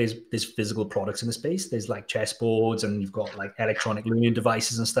forgotten that there's physical products in the space. There's like chessboards, and you've got like electronic learning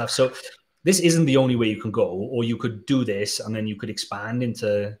devices and stuff. So this isn't the only way you can go, or you could do this and then you could expand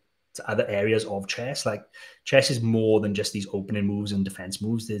into other areas of chess. Like chess is more than just these opening moves and defense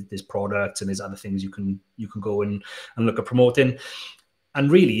moves. There's products and there's other things you can go and look at promoting.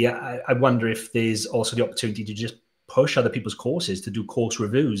 And really, I wonder if there's also the opportunity to just push other people's courses, to do course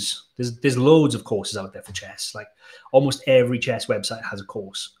reviews. There's loads of courses out there for chess. Like almost every chess website has a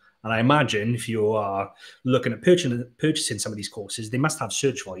course. And I imagine if you are looking at purchasing some of these courses, they must have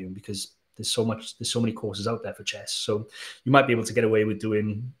search volume, because there's so many courses out there for chess. So you might be able to get away with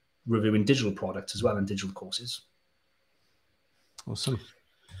reviewing digital products as well, and digital courses. Awesome.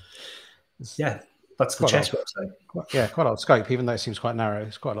 Yeah, that's the chess website. Quite a lot of scope, even though it seems quite narrow.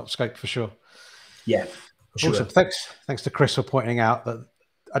 It's quite a lot of scope for sure. Yeah. Awesome. Sure. Thanks to Chris for pointing out that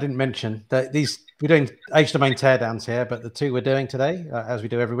I didn't mention that we're doing age domain teardowns here, but the two we're doing today, as we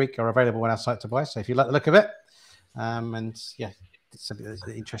do every week, are available on our site to buy. So if you like the look of it, and it's something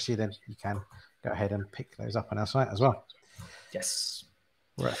that interests you, then you can go ahead and pick those up on our site as well. Yes.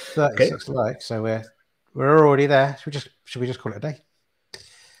 We're at 36 likes, so we're already there. Should we just call it a day?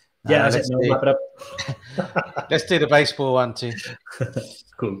 Yeah, let's wrap it up. Let's do the baseball one too.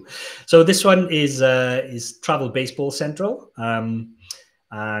 Cool. So this one is Travel Baseball Central.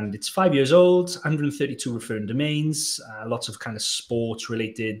 And it's 5 years old, 132 referring domains, lots of kind of sports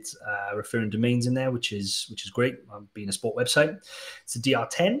related referring domains in there, which is great. Being a sport website, it's a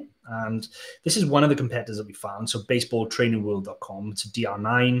DR10, and this is one of the competitors that we found. So baseballtrainingworld.com, it's a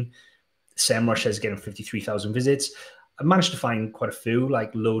DR9. SEMrush is getting 53,000 visits. I managed to find quite a few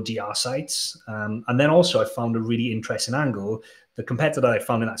like low DR sites, and then also I found a really interesting angle. The competitor that I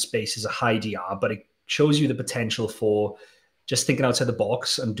found in that space is a high DR, but it shows you the potential for just thinking outside the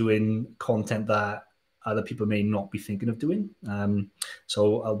box and doing content that other people may not be thinking of doing.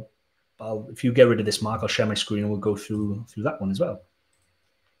 So I'll if you get rid of this, Mark, I'll share my screen and we'll go through that one as well.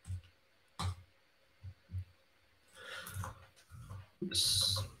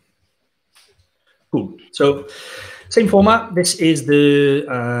 Oops. Cool. So same format. This is the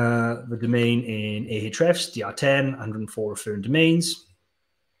domain in Ahrefs, DR10, 104 referring domains.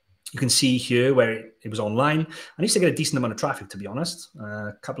 You can see here where it was online. I used to get a decent amount of traffic, to be honest.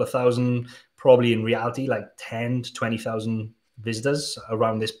 A couple of thousand, probably in reality, like 10 to 20,000 visitors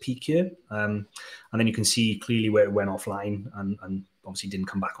around this peak here. And then you can see clearly where it went offline and obviously didn't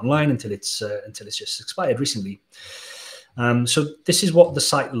come back online until it's just expired recently. So this is what the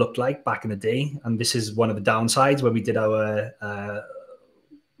site looked like back in the day. And this is one of the downsides when we did our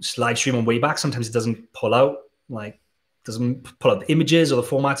live stream on Wayback. Sometimes it doesn't pull out, doesn't pull out the images or the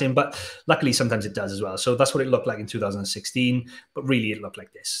formatting, but luckily sometimes it does as well. So that's what it looked like in 2016, but really it looked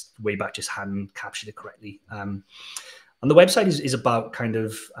like this. Wayback just hadn't captured it correctly. And the website is about kind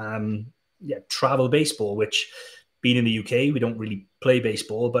of travel baseball, which being in the UK, we don't really play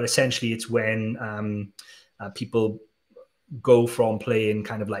baseball, but essentially it's when people go from playing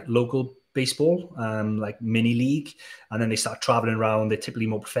kind of like local baseball, like mini league, and then they start traveling around. They're typically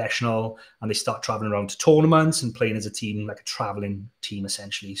more professional, and they start traveling around to tournaments and playing as a team, like a traveling team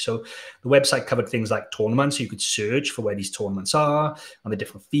essentially. So the website covered things like tournaments, so you could search for where these tournaments are on the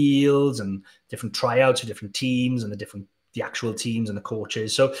different fields and different tryouts for different teams and the actual teams and the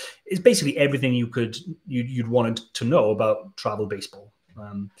coaches. So it's basically everything you'd wanted to know about travel baseball.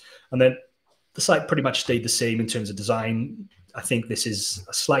 And then the site pretty much stayed the same in terms of design. I think this is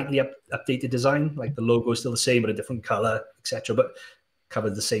a slightly updated design, like the logo is still the same, but a different color, etc. But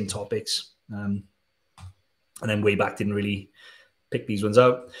covered the same topics. And then Wayback didn't really pick these ones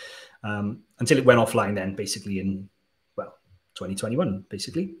out until it went offline. Then basically in 2021,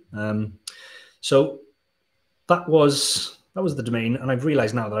 basically. So that was the domain, and I've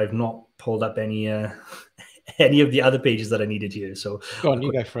realized now that I've not pulled up any of the other pages that I needed here. So go on,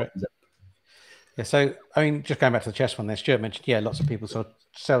 you go for it. Yeah, so I mean, just going back to the chess one there, Stuart mentioned, lots of people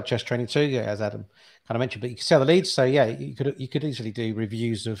sell chess training too, as Adam kind of mentioned, but you can sell the leads. So you could easily do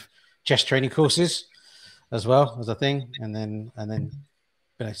reviews of chess training courses as well as a thing, and then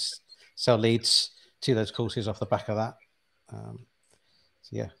sell leads to those courses off the back of that. So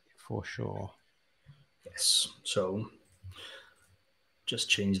yeah, for sure. Yes. So just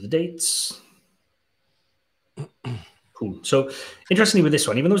change the dates. Cool. So interestingly with this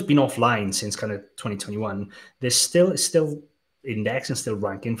one, even though it's been offline since kind of 2021, it's still indexed and still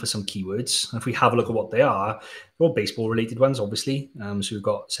ranking for some keywords. And if we have a look at what they are, they're all baseball related ones, obviously. So we've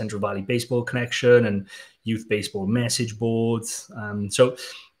got Central Valley Baseball Connection and Youth Baseball Message Boards. So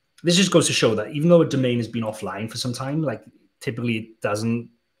this just goes to show that even though a domain has been offline for some time, like typically it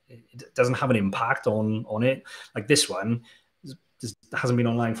doesn't have an impact on it. Like this one hasn't been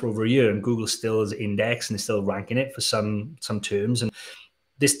online for over a year, and Google still is indexed and is still ranking it for some terms. And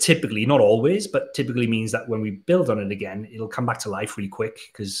this typically, not always, but typically means that when we build on it again, it'll come back to life really quick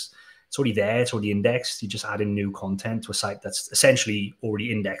because it's already there, it's already indexed. You just add in new content to a site that's essentially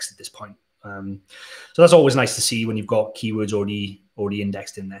already indexed at this point. So that's always nice to see when you've got keywords already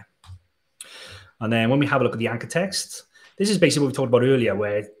indexed in there. And then when we have a look at the anchor text, this is basically what we talked about earlier,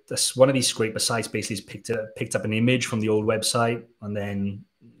 where one of these scraper sites basically has picked up an image from the old website, and then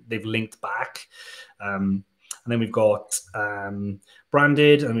they've linked back. And then we've got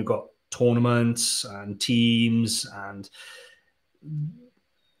branded, and we've got tournaments and teams and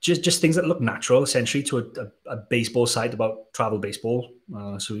just things that look natural, essentially, to a baseball site about travel baseball.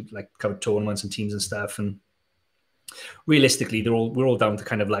 So we like cover tournaments and teams and stuff. And realistically, we're all down to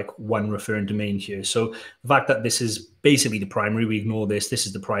kind of like one referring domain here. So the fact that this is basically the primary, we ignore this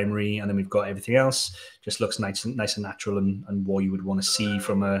is the primary, and then we've got everything else, just looks nice and natural and what you would want to see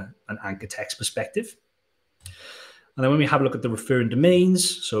from an anchor text perspective. And then when we have a look at the referring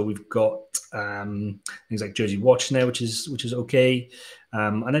domains, so we've got things like Jersey Watch now, which is okay.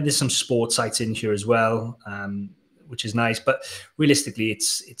 And then there's some sports sites in here as well, which is nice. But realistically,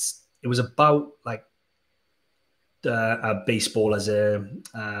 it was about like baseball as a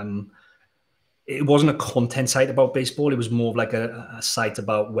it wasn't a content site about baseball. It was more of like a site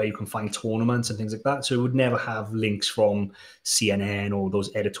about where you can find tournaments and things like that. So it would never have links from CNN or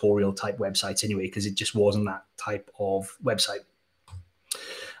those editorial type websites anyway, because it just wasn't that type of website.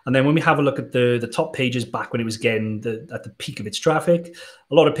 And then when we have a look at the top pages back when it was getting at the peak of its traffic,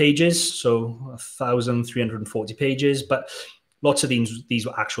 a lot of pages, so 1,340 pages, but lots of these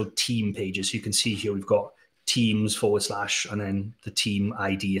were actual team pages. So you can see here we've got teams / and then the team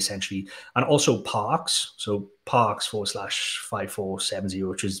ID essentially, and also parks. So parks / 5470,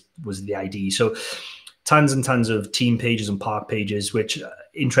 which was the ID. So tons and tons of team pages and park pages, which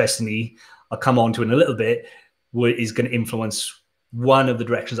interestingly, I'll come on to in a little bit, is going to influence one of the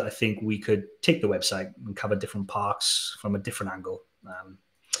directions that I think we could take the website and cover different parks from a different angle.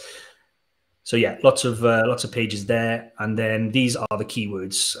 So yeah, lots of pages there, and then these are the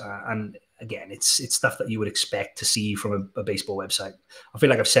keywords. And again, it's stuff that you would expect to see from a baseball website. I feel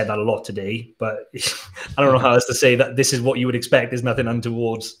like I've said that a lot today, but I don't know how else to say that this is what you would expect. There's nothing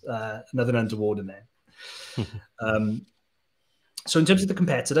untoward in there. So in terms of the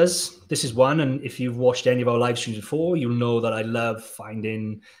competitors, this is one. And if you've watched any of our live streams before, you'll know that I love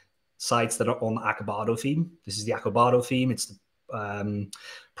finding sites that are on the Acrobato theme. This is the Acrobato theme. It's the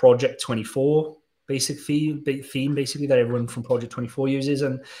Project 24 basic theme, basically, that everyone from Project 24 uses.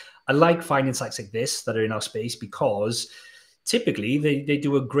 And I like finding sites like this that are in our space because typically they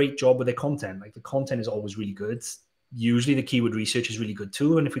do a great job with their content. Like the content is always really good. Usually the keyword research is really good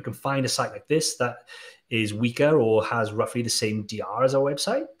too. And if we can find a site like this that is weaker or has roughly the same DR as our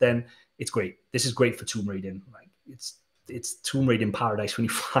website, then it's great. This is great for tomb raiding. Like it's tomb raiding paradise when you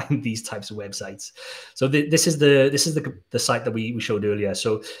find these types of websites. So this is the site that we showed earlier.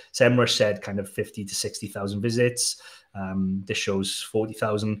 So SEMrush said kind of 50 to 60,000 visits. This shows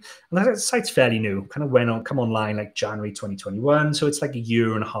 40,000, and that site's fairly new. Kind of come online like January 2021. So it's like a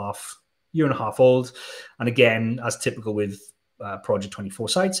year and a half old. And again, as typical with Project 24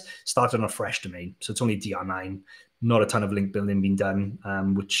 sites, started on a fresh domain. So it's only DR9, not a ton of link building being done,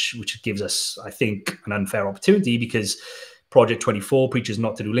 which gives us, I think, an unfair opportunity because Project 24 preaches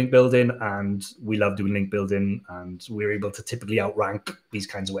not to do link building, and we love doing link building, and we're able to typically outrank these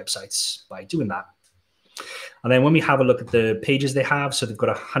kinds of websites by doing that. And then when we have a look at the pages they have, so they've got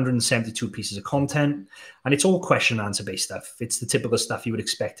 172 pieces of content, and it's all question and answer based stuff. It's the typical stuff you would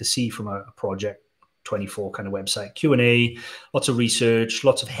expect to see from a Project 24 kind of website. Q&A, lots of research,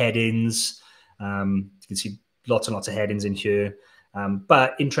 lots of headings. You can see lots and lots of headings in here.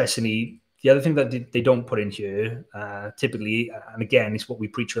 But interestingly, the other thing that they don't put in here, typically, and again, it's what we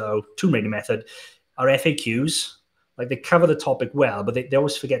preach with our tomb raiding method, are FAQs. Like they cover the topic well, but they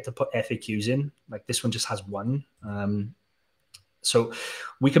always forget to put FAQs in. Like this one just has one. So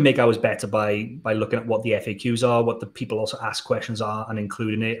we can make ours better by looking at what the FAQs are, what the people also ask questions are, and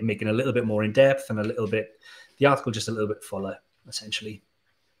including it and making it a little bit more in depth and the article just a little bit fuller, essentially.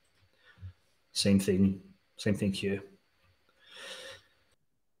 Same thing here.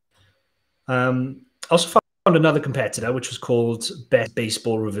 Also found another competitor, which was called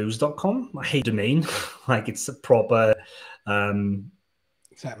bestbaseballreviews.com. I hate the domain. Like it's a proper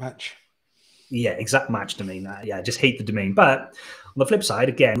exact match. Yeah, exact match domain. Yeah, I just hate the domain. But on the flip side,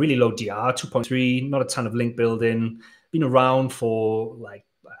 again, really low DR, 2.3, not a ton of link building, been around for like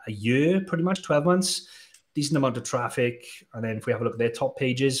a year, pretty much 12 months, decent amount of traffic. And then if we have a look at their top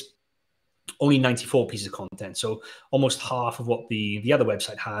pages, only 94 pieces of content, so almost half of what the other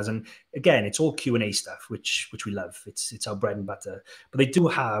website has. And again, it's all Q&A stuff, which we love. It's our bread and butter. But they do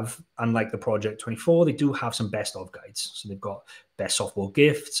have, unlike the Project 24, they do have some best of guides. So they've got best softball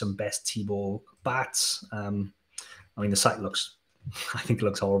gifts and best T-ball bats. I mean, the site looks, I think it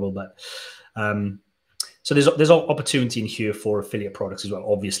looks horrible, but so there's opportunity in here for affiliate products as well.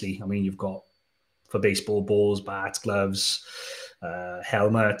 Obviously, I mean, you've got for baseball, balls, bats, gloves,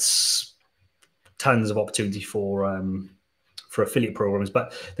 helmets, tons of opportunity for affiliate programs.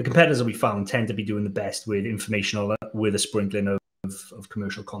 But the competitors that we found tend to be doing the best with informational, with a sprinkling of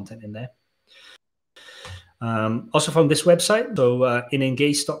commercial content in there. Also found this website, so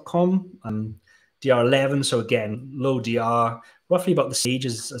inengage.com, DR11. So again, low DR, roughly about the same age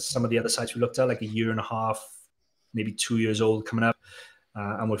as some of the other sites we looked at, like a year and a half, maybe 2 years old coming up.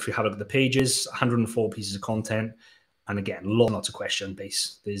 And if we have a look at the pages, 104 pieces of content. And again, lots of question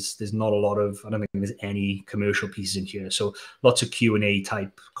base. There's not a lot of, I don't think there's any commercial pieces in here. So lots of Q&A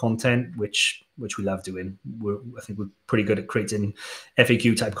type content, which we love doing. I think we're pretty good at creating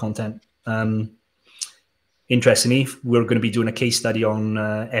FAQ type content. Interestingly, we're going to be doing a case study on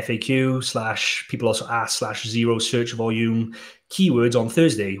FAQ / people also ask / zero search volume keywords on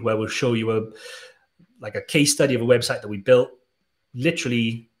Thursday, where we'll show you like a case study of a website that we built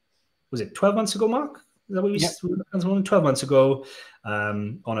literally, was it 12 months ago, Mark? Is that what we Yep. 12 months ago,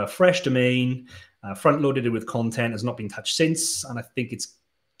 on a fresh domain, front loaded it with content, has not been touched since. And I think it's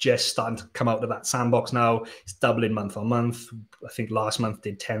just starting to come out of that sandbox now. It's doubling month on month. I think last month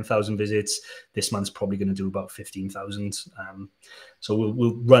did 10,000 visits. This month's probably going to do about 15,000. So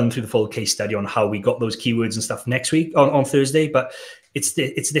we'll run through the full case study on how we got those keywords and stuff next week on Thursday. But it's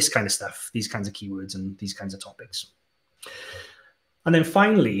this kind of stuff, these kinds of keywords and these kinds of topics. And then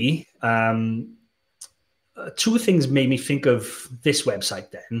finally, two things made me think of this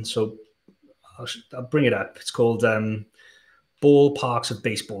website then. So I'll bring it up. It's called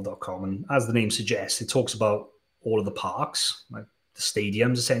ballparksofbaseball.com. And as the name suggests, it talks about all of the parks, like the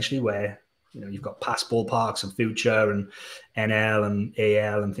stadiums, essentially, where you've got past ballparks and future and NL and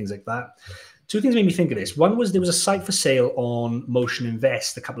AL and things like that. Two things made me think of this. One was there was a site for sale on Motion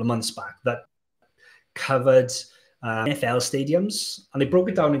Invest a couple of months back that covered NFL stadiums, and they broke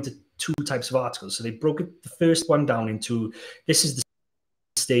it down into two types of articles. So they broke the first one down into, this is the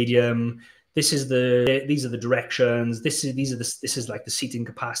stadium, these are the directions, this is like the seating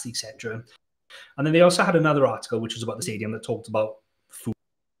capacity, etc. And then they also had another article which was about the stadium that talked about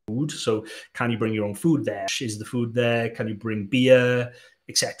food. So can you bring your own food there? Is the food there? Can you bring beer,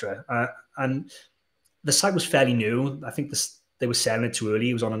 etc. And the site was fairly new. I think they were selling it too early.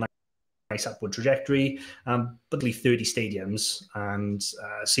 It was on a nice upward trajectory, but only 30 stadiums, and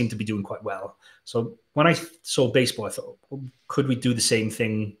seemed to be doing quite well. So when I saw baseball, I thought, well, could we do the same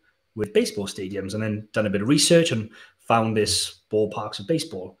thing with baseball stadiums? And then done a bit of research and found this Ballparks of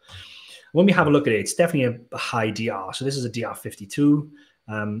Baseball. When we have a look at it, it's definitely a high DR. So this is a DR 52.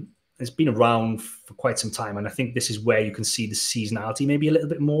 It's been around for quite some time. And I think this is where you can see the seasonality, maybe a little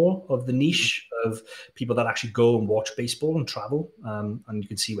bit more of the niche of people that actually go and watch baseball and travel. And you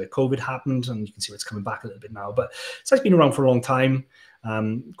can see where COVID happened, and you can see where it's coming back a little bit now. But it's been around for a long time.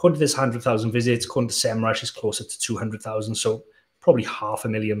 According to this 100,000 visits, according to SEMrush, it's closer to 200,000. So probably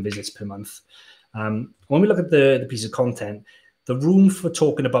 500,000 visits per month. When we look at the piece of content, the room for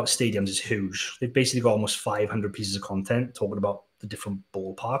talking about stadiums is huge. They've basically got almost 500 pieces of content talking about the different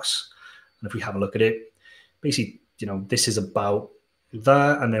ballparks. And if we have a look at it, basically, this is about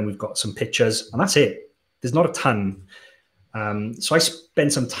that. And then we've got some pictures, and that's it. There's not a ton. So I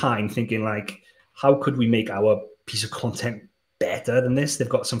spent some time thinking, like, how could we make our piece of content better than this? They've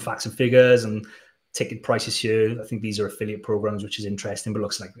got some facts and figures and ticket prices here. I think these are affiliate programs, which is interesting, but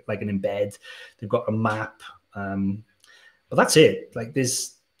looks like an embed. They've got a map. But that's it. Like, they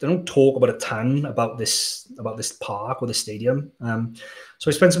don't talk about a ton about this park or the stadium. So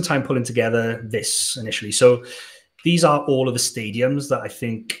I spent some time pulling together this initially. So these are all of the stadiums that I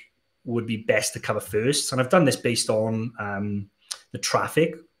think would be best to cover first. And I've done this based on the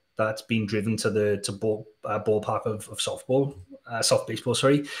traffic that's been driven to the ballpark of soft baseball.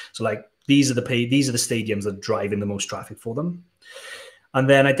 Sorry. So like these are the stadiums that are driving the most traffic for them. And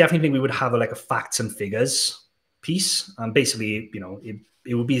then I definitely think we would have a facts and figures piece. And basically,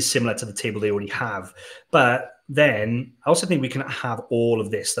 it would be similar to the table they already have. But then I also think we can have all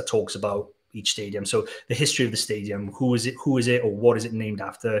of this that talks about each stadium. So the history of the stadium, who is it, or what is it named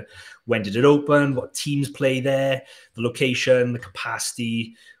after? When did it open? What teams play there? The location, the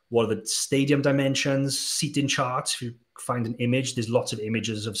capacity, what are the stadium dimensions, seating charts. If you find an image, there's lots of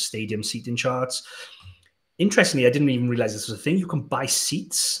images of stadium seating charts. Interestingly, I didn't even realize this was a thing. You can buy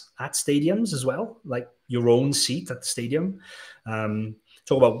seats at stadiums as well, like your own seat at the stadium.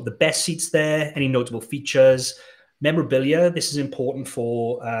 Talk about the best seats there, any notable features, memorabilia. This is important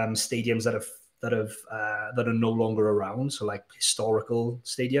for stadiums that are no longer around. So like historical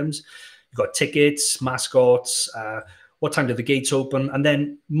stadiums, you've got tickets, mascots. What time do the gates open? And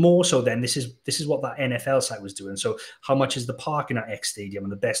then more so, then this is what that NFL site was doing. So how much is the parking at X stadium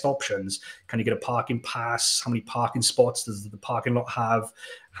and the best options? Can you get a parking pass? How many parking spots does the parking lot have?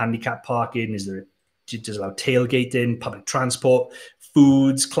 Handicap parking? Does it allow tailgating, public transport,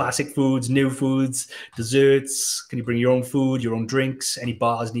 foods, classic foods, new foods, desserts? Can you bring your own food, your own drinks, any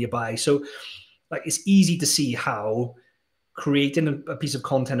bars nearby? So like, it's easy to see how creating a piece of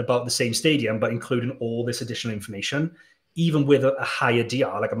content about the same stadium, but including all this additional information, even with a higher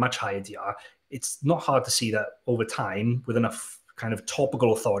DR, like a much higher DR, it's not hard to see that over time, with enough kind of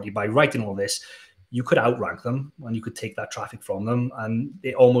topical authority, by writing all this, you could outrank them and you could take that traffic from them. And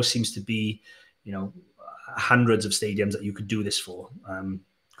it almost seems to be, hundreds of stadiums that you could do this for.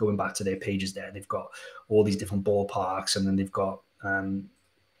 Going back to their pages there, they've got all these different ballparks, and then they've got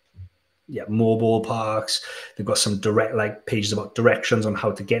more ballparks. They've got some direct pages about directions on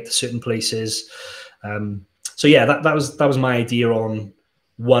how to get to certain places. So yeah, that was my idea on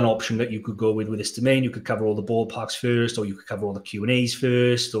one option that you could go with this domain. You could cover all the ballparks first, or you could cover all the Q&As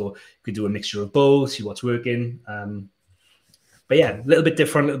first, or you could do a mixture of both, see what's working. But yeah, a little bit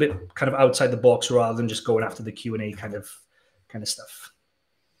different, a little bit kind of outside the box rather than just going after the Q&A kind of stuff.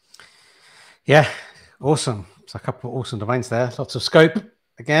 Yeah, awesome. It's a couple of awesome domains there. Lots of scope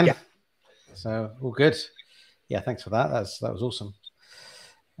again. Yeah. So all good. Yeah, thanks for that. That was awesome.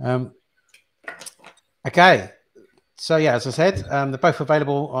 Okay. So yeah, as I said, they're both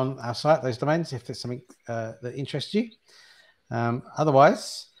available on our site, those domains, if there's something that interests you.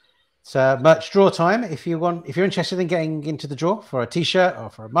 Otherwise, it's merch draw time. If you're interested in getting into the draw for a t-shirt or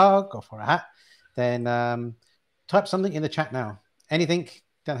for a mug or for a hat, then type something in the chat now. Anything,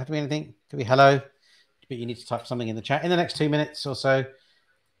 don't have to be anything. It could be hello, but you need to type something in the chat in the next 2 minutes or so.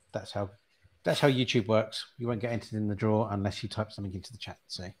 That's how YouTube works. You won't get entered in the draw unless you type something into the chat.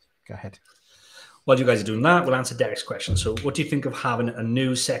 So go ahead. While you guys are doing that, we'll answer Derek's question. So what do you think of having a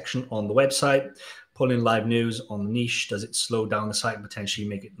news section on the website, pulling live news on the niche? Does it slow down the site and potentially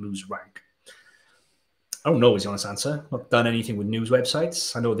make it lose rank? I don't know is the honest answer. I've not done anything with news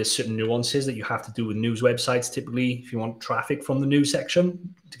websites. I know there's certain nuances that you have to do with news websites. Typically, if you want traffic from the news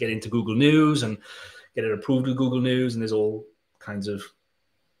section to get into Google News and get it approved with Google News, and there's all kinds of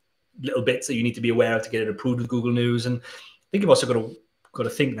little bits that you need to be aware of to get it approved with Google News. And I think you've also got to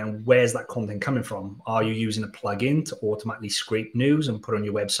think then, where's that content coming from? Are you using a plugin to automatically scrape news and put on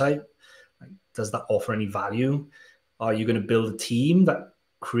your website? Like, does that offer any value? Are you going to build a team that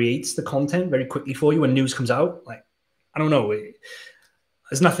creates the content very quickly for you when news comes out? Like, I don't know.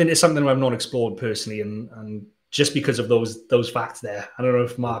 It's something I've not explored personally, and just because of those facts there, I don't know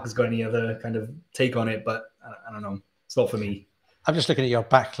if Mark has got any other kind of take on it, but I don't know. It's not for me. I'm just looking at your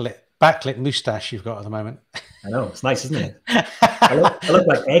backlit moustache you've got at the moment. I know, it's nice, isn't it? I look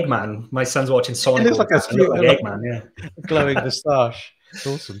like Eggman. My son's watching Sonic. It looks like Eggman, yeah. A glowing moustache. It's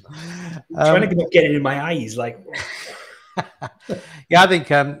awesome. Trying to get it in my eyes, like. Yeah, I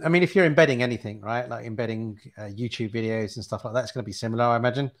think. I mean, if you're embedding anything, right, like embedding YouTube videos and stuff like that, it's going to be similar, I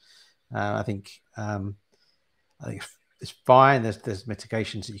imagine. I think it's fine. There's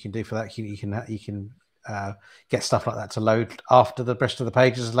mitigations that you can do for that. You can get stuff like that to load after the rest of the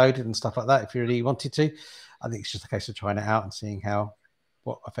pages is loaded and stuff like that if you really wanted to. I think it's just a case of trying it out and seeing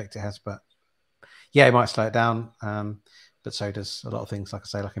what effect it has. But yeah, it might slow it down. But so does a lot of things, like I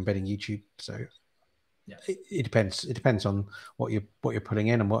say, like embedding YouTube. So yeah, it depends. It depends on what you're putting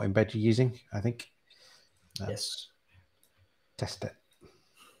in and what embed you're using, I think. Yes. Test it.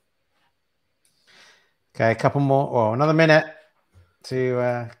 Okay, a couple more, or another minute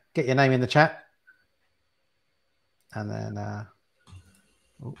to get your name in the chat. And then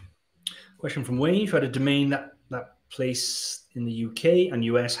question from Wayne: if you had a domain that place in the UK and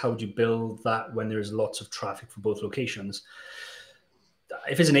US, how would you build that when there's lots of traffic for both locations?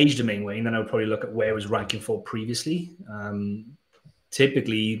 If it's an age domain, Wayne, then I would probably look at where it was ranking for previously.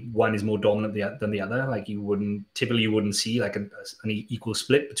 Typically, one is more dominant than the other. Like you wouldn't see like an equal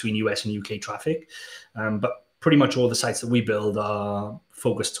split between US and UK traffic. But pretty much all the sites that we build are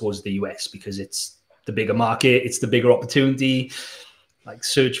focused towards the US because it's the bigger market, it's the bigger opportunity. Like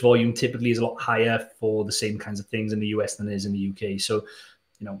search volume typically is a lot higher for the same kinds of things in the US than it is in the UK. So,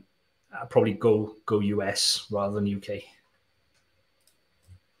 I'd probably go US rather than UK.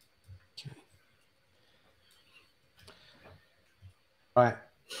 Right.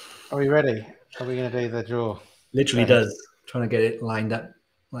 Are we ready? Are we going to do the draw? Literally does. Trying to get it lined up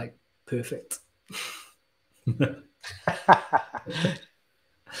like perfect.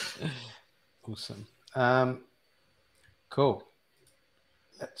 Awesome. Cool.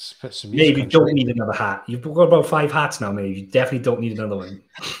 Let's put some. Maybe you don't need another hat. You've got about 5 hats now, maybe. You definitely don't need another one.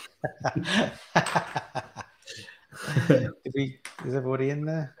 Is everybody in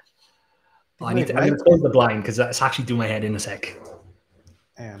there? I need to close the blind because that's actually doing my head in a sec.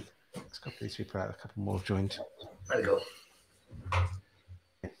 And let's got these people out. A couple more joined. There we go.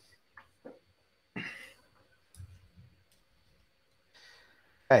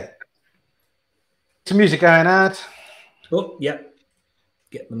 Hey, some music going out. Oh, yeah.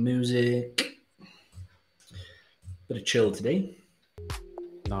 Get the music. Bit of chill today.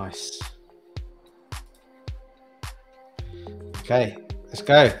 Nice. Okay, let's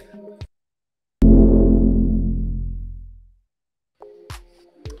go.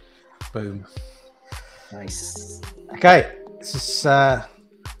 Boom. Nice. Okay, this is for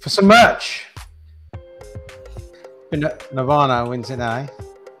some merch. Nirvana wins it now.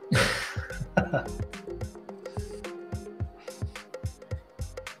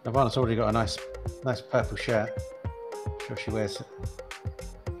 Nirvana's already got a nice purple shirt. I'm sure she wears it.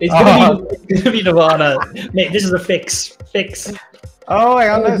 It's gonna be Nirvana. Mate, this is a fix. Oh, hang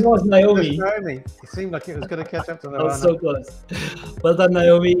on. It was Naomi. Naomi. It seemed like it was going to catch up to That was Nirvana. so close. Well done,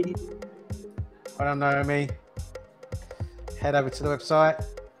 Naomi. Well done, Naomi. Head over to the website,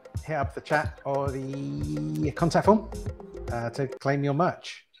 hit up the chat or the contact form to claim your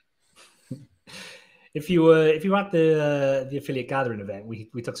merch. If you were at the affiliate gathering event,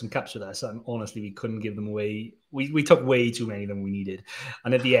 we took some cups with us, and honestly, we couldn't give them away. We took way too many than we needed,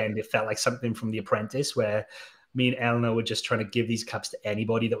 and at the end, it felt like something from The Apprentice, where me and Eleanor were just trying to give these cups to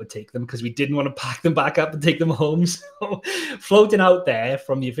anybody that would take them because we didn't want to pack them back up and take them home. So floating out there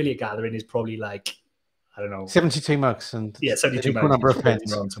from the affiliate gathering is probably like, I don't know, 72 mugs and 72 mugs. Number of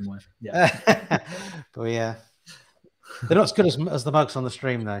pence somewhere. Yeah, but yeah, they're not as good as the mugs on the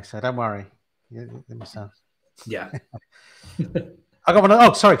stream though, so don't worry. Yeah. I got one.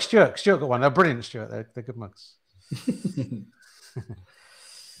 Oh, sorry, Stuart got one. They're brilliant, Stuart. They're good mugs.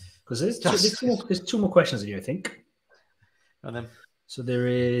 Because there's two more questions in here, I think. And then, so there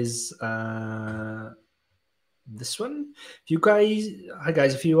is this one. Hi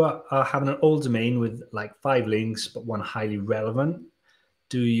guys, if you are having an old domain with like 5 links but one highly relevant,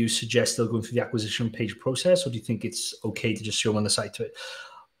 do you suggest still going through the acquisition page process, or do you think it's okay to just show them on the site to it?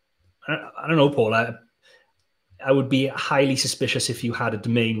 I don't know, Paul. I would be highly suspicious if you had a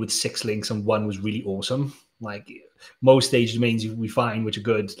domain with 6 links and one was really awesome. Like most stage domains we find which are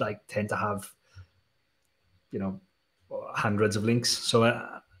good, like tend to have, hundreds of links. So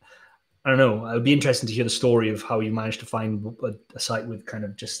I don't know. It would be interesting to hear the story of how you managed to find a site with kind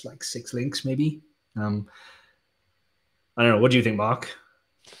of just like 6 links, maybe. I don't know. What do you think, Mark?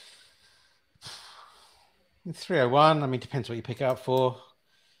 301. I mean, depends what you pick it up for.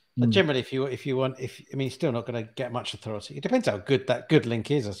 But generally, if you want, you're still not going to get much authority. It depends how good that good link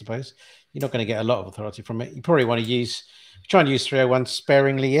is, I suppose. You're not going to get a lot of authority from it. You probably want to try and use 301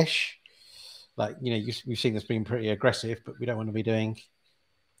 sparingly-ish. Like, we've seen this being pretty aggressive, but we don't really want to be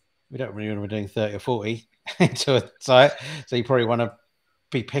doing 30 or 40 to a site. So you probably want to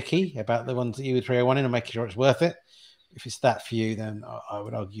be picky about the ones that you would 301 in and making sure it's worth it. If it's that for you, then I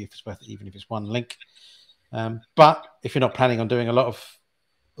would argue if it's worth it, even if it's one link. But if you're not planning on doing a lot of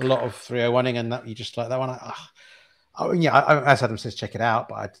 301ing and that you just like that one, as Adam says, check it out.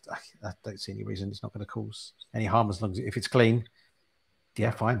 But I don't see any reason it's not going to cause any harm as long as if it's clean. Yeah,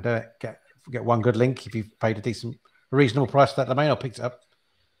 fine, do it. Get one good link if you've paid a reasonable price for that domain or picked it up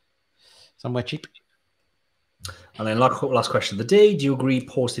somewhere cheap. And then last question of the day: do you agree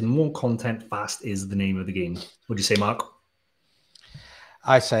posting more content fast is the name of the game? What do you say, Mark?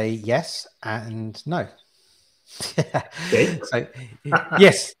 I say yes and no. Okay. So,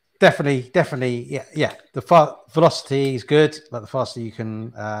 yes, definitely. Yeah. The velocity is good. Like the faster you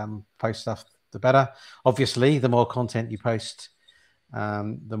can post stuff, the better. Obviously, the more content you post,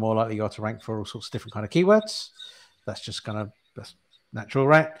 the more likely you are to rank for all sorts of different kind of keywords. That's just that's natural,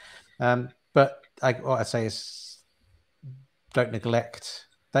 right? But what I say is don't neglect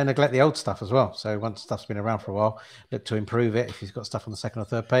the old stuff as well. So once stuff's been around for a while, look to improve it. If you've got stuff on the 2nd or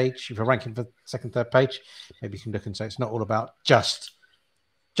 3rd page, if you're ranking for 2nd, 3rd page, maybe you can look and say it's not all about just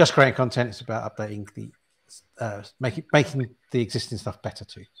creating content. It's about updating making the existing stuff better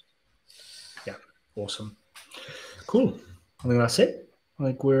too. Yeah, awesome, cool. I think that's it. I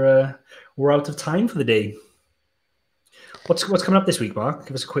think we're out of time for the day. What's coming up this week, Mark?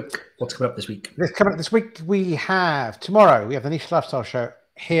 Give us a quick what's coming up this week. Coming up this week, tomorrow we have the Niche Lifestyle Show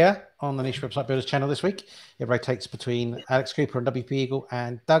here on the Niche Website Builders channel this week. It rotates between Alex Cooper and WP Eagle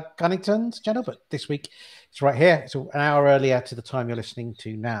and Doug Gunnington's channel, but this week it's right here. It's an hour earlier to the time you're listening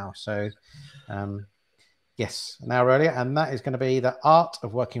to now. So, yes, an hour earlier. And that is going to be the art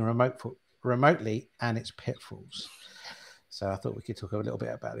of working remotely and its pitfalls. So I thought we could talk a little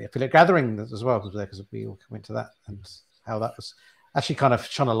bit about the affiliate gathering as well, because we all went to that and how that was actually kind of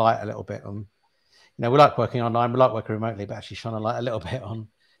shone a light a little bit on, we like working online, we like working remotely, but actually shone a light a little bit on,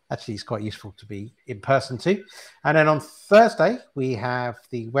 actually it's quite useful to be in person too. And then on Thursday, we have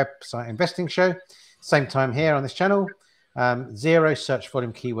the website investing show, same time here on this channel. Zero search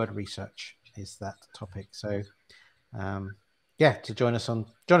volume keyword research is that topic. So to join us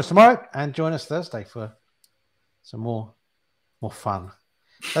tomorrow and join us Thursday for some more fun.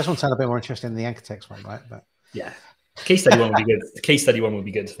 This one sounds a bit more interesting than the Anchor Text one, right? But yeah. Case study one would be good. The case study one would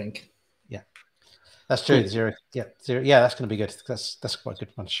be good, I think. Yeah, that's true. Cool. Zero. Yeah, that's going to be good. That's quite a good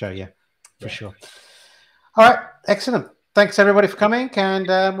one to show. Yeah, for sure. All right, excellent. Thanks everybody for coming, and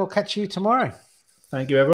we'll catch you tomorrow. Thank you, everyone.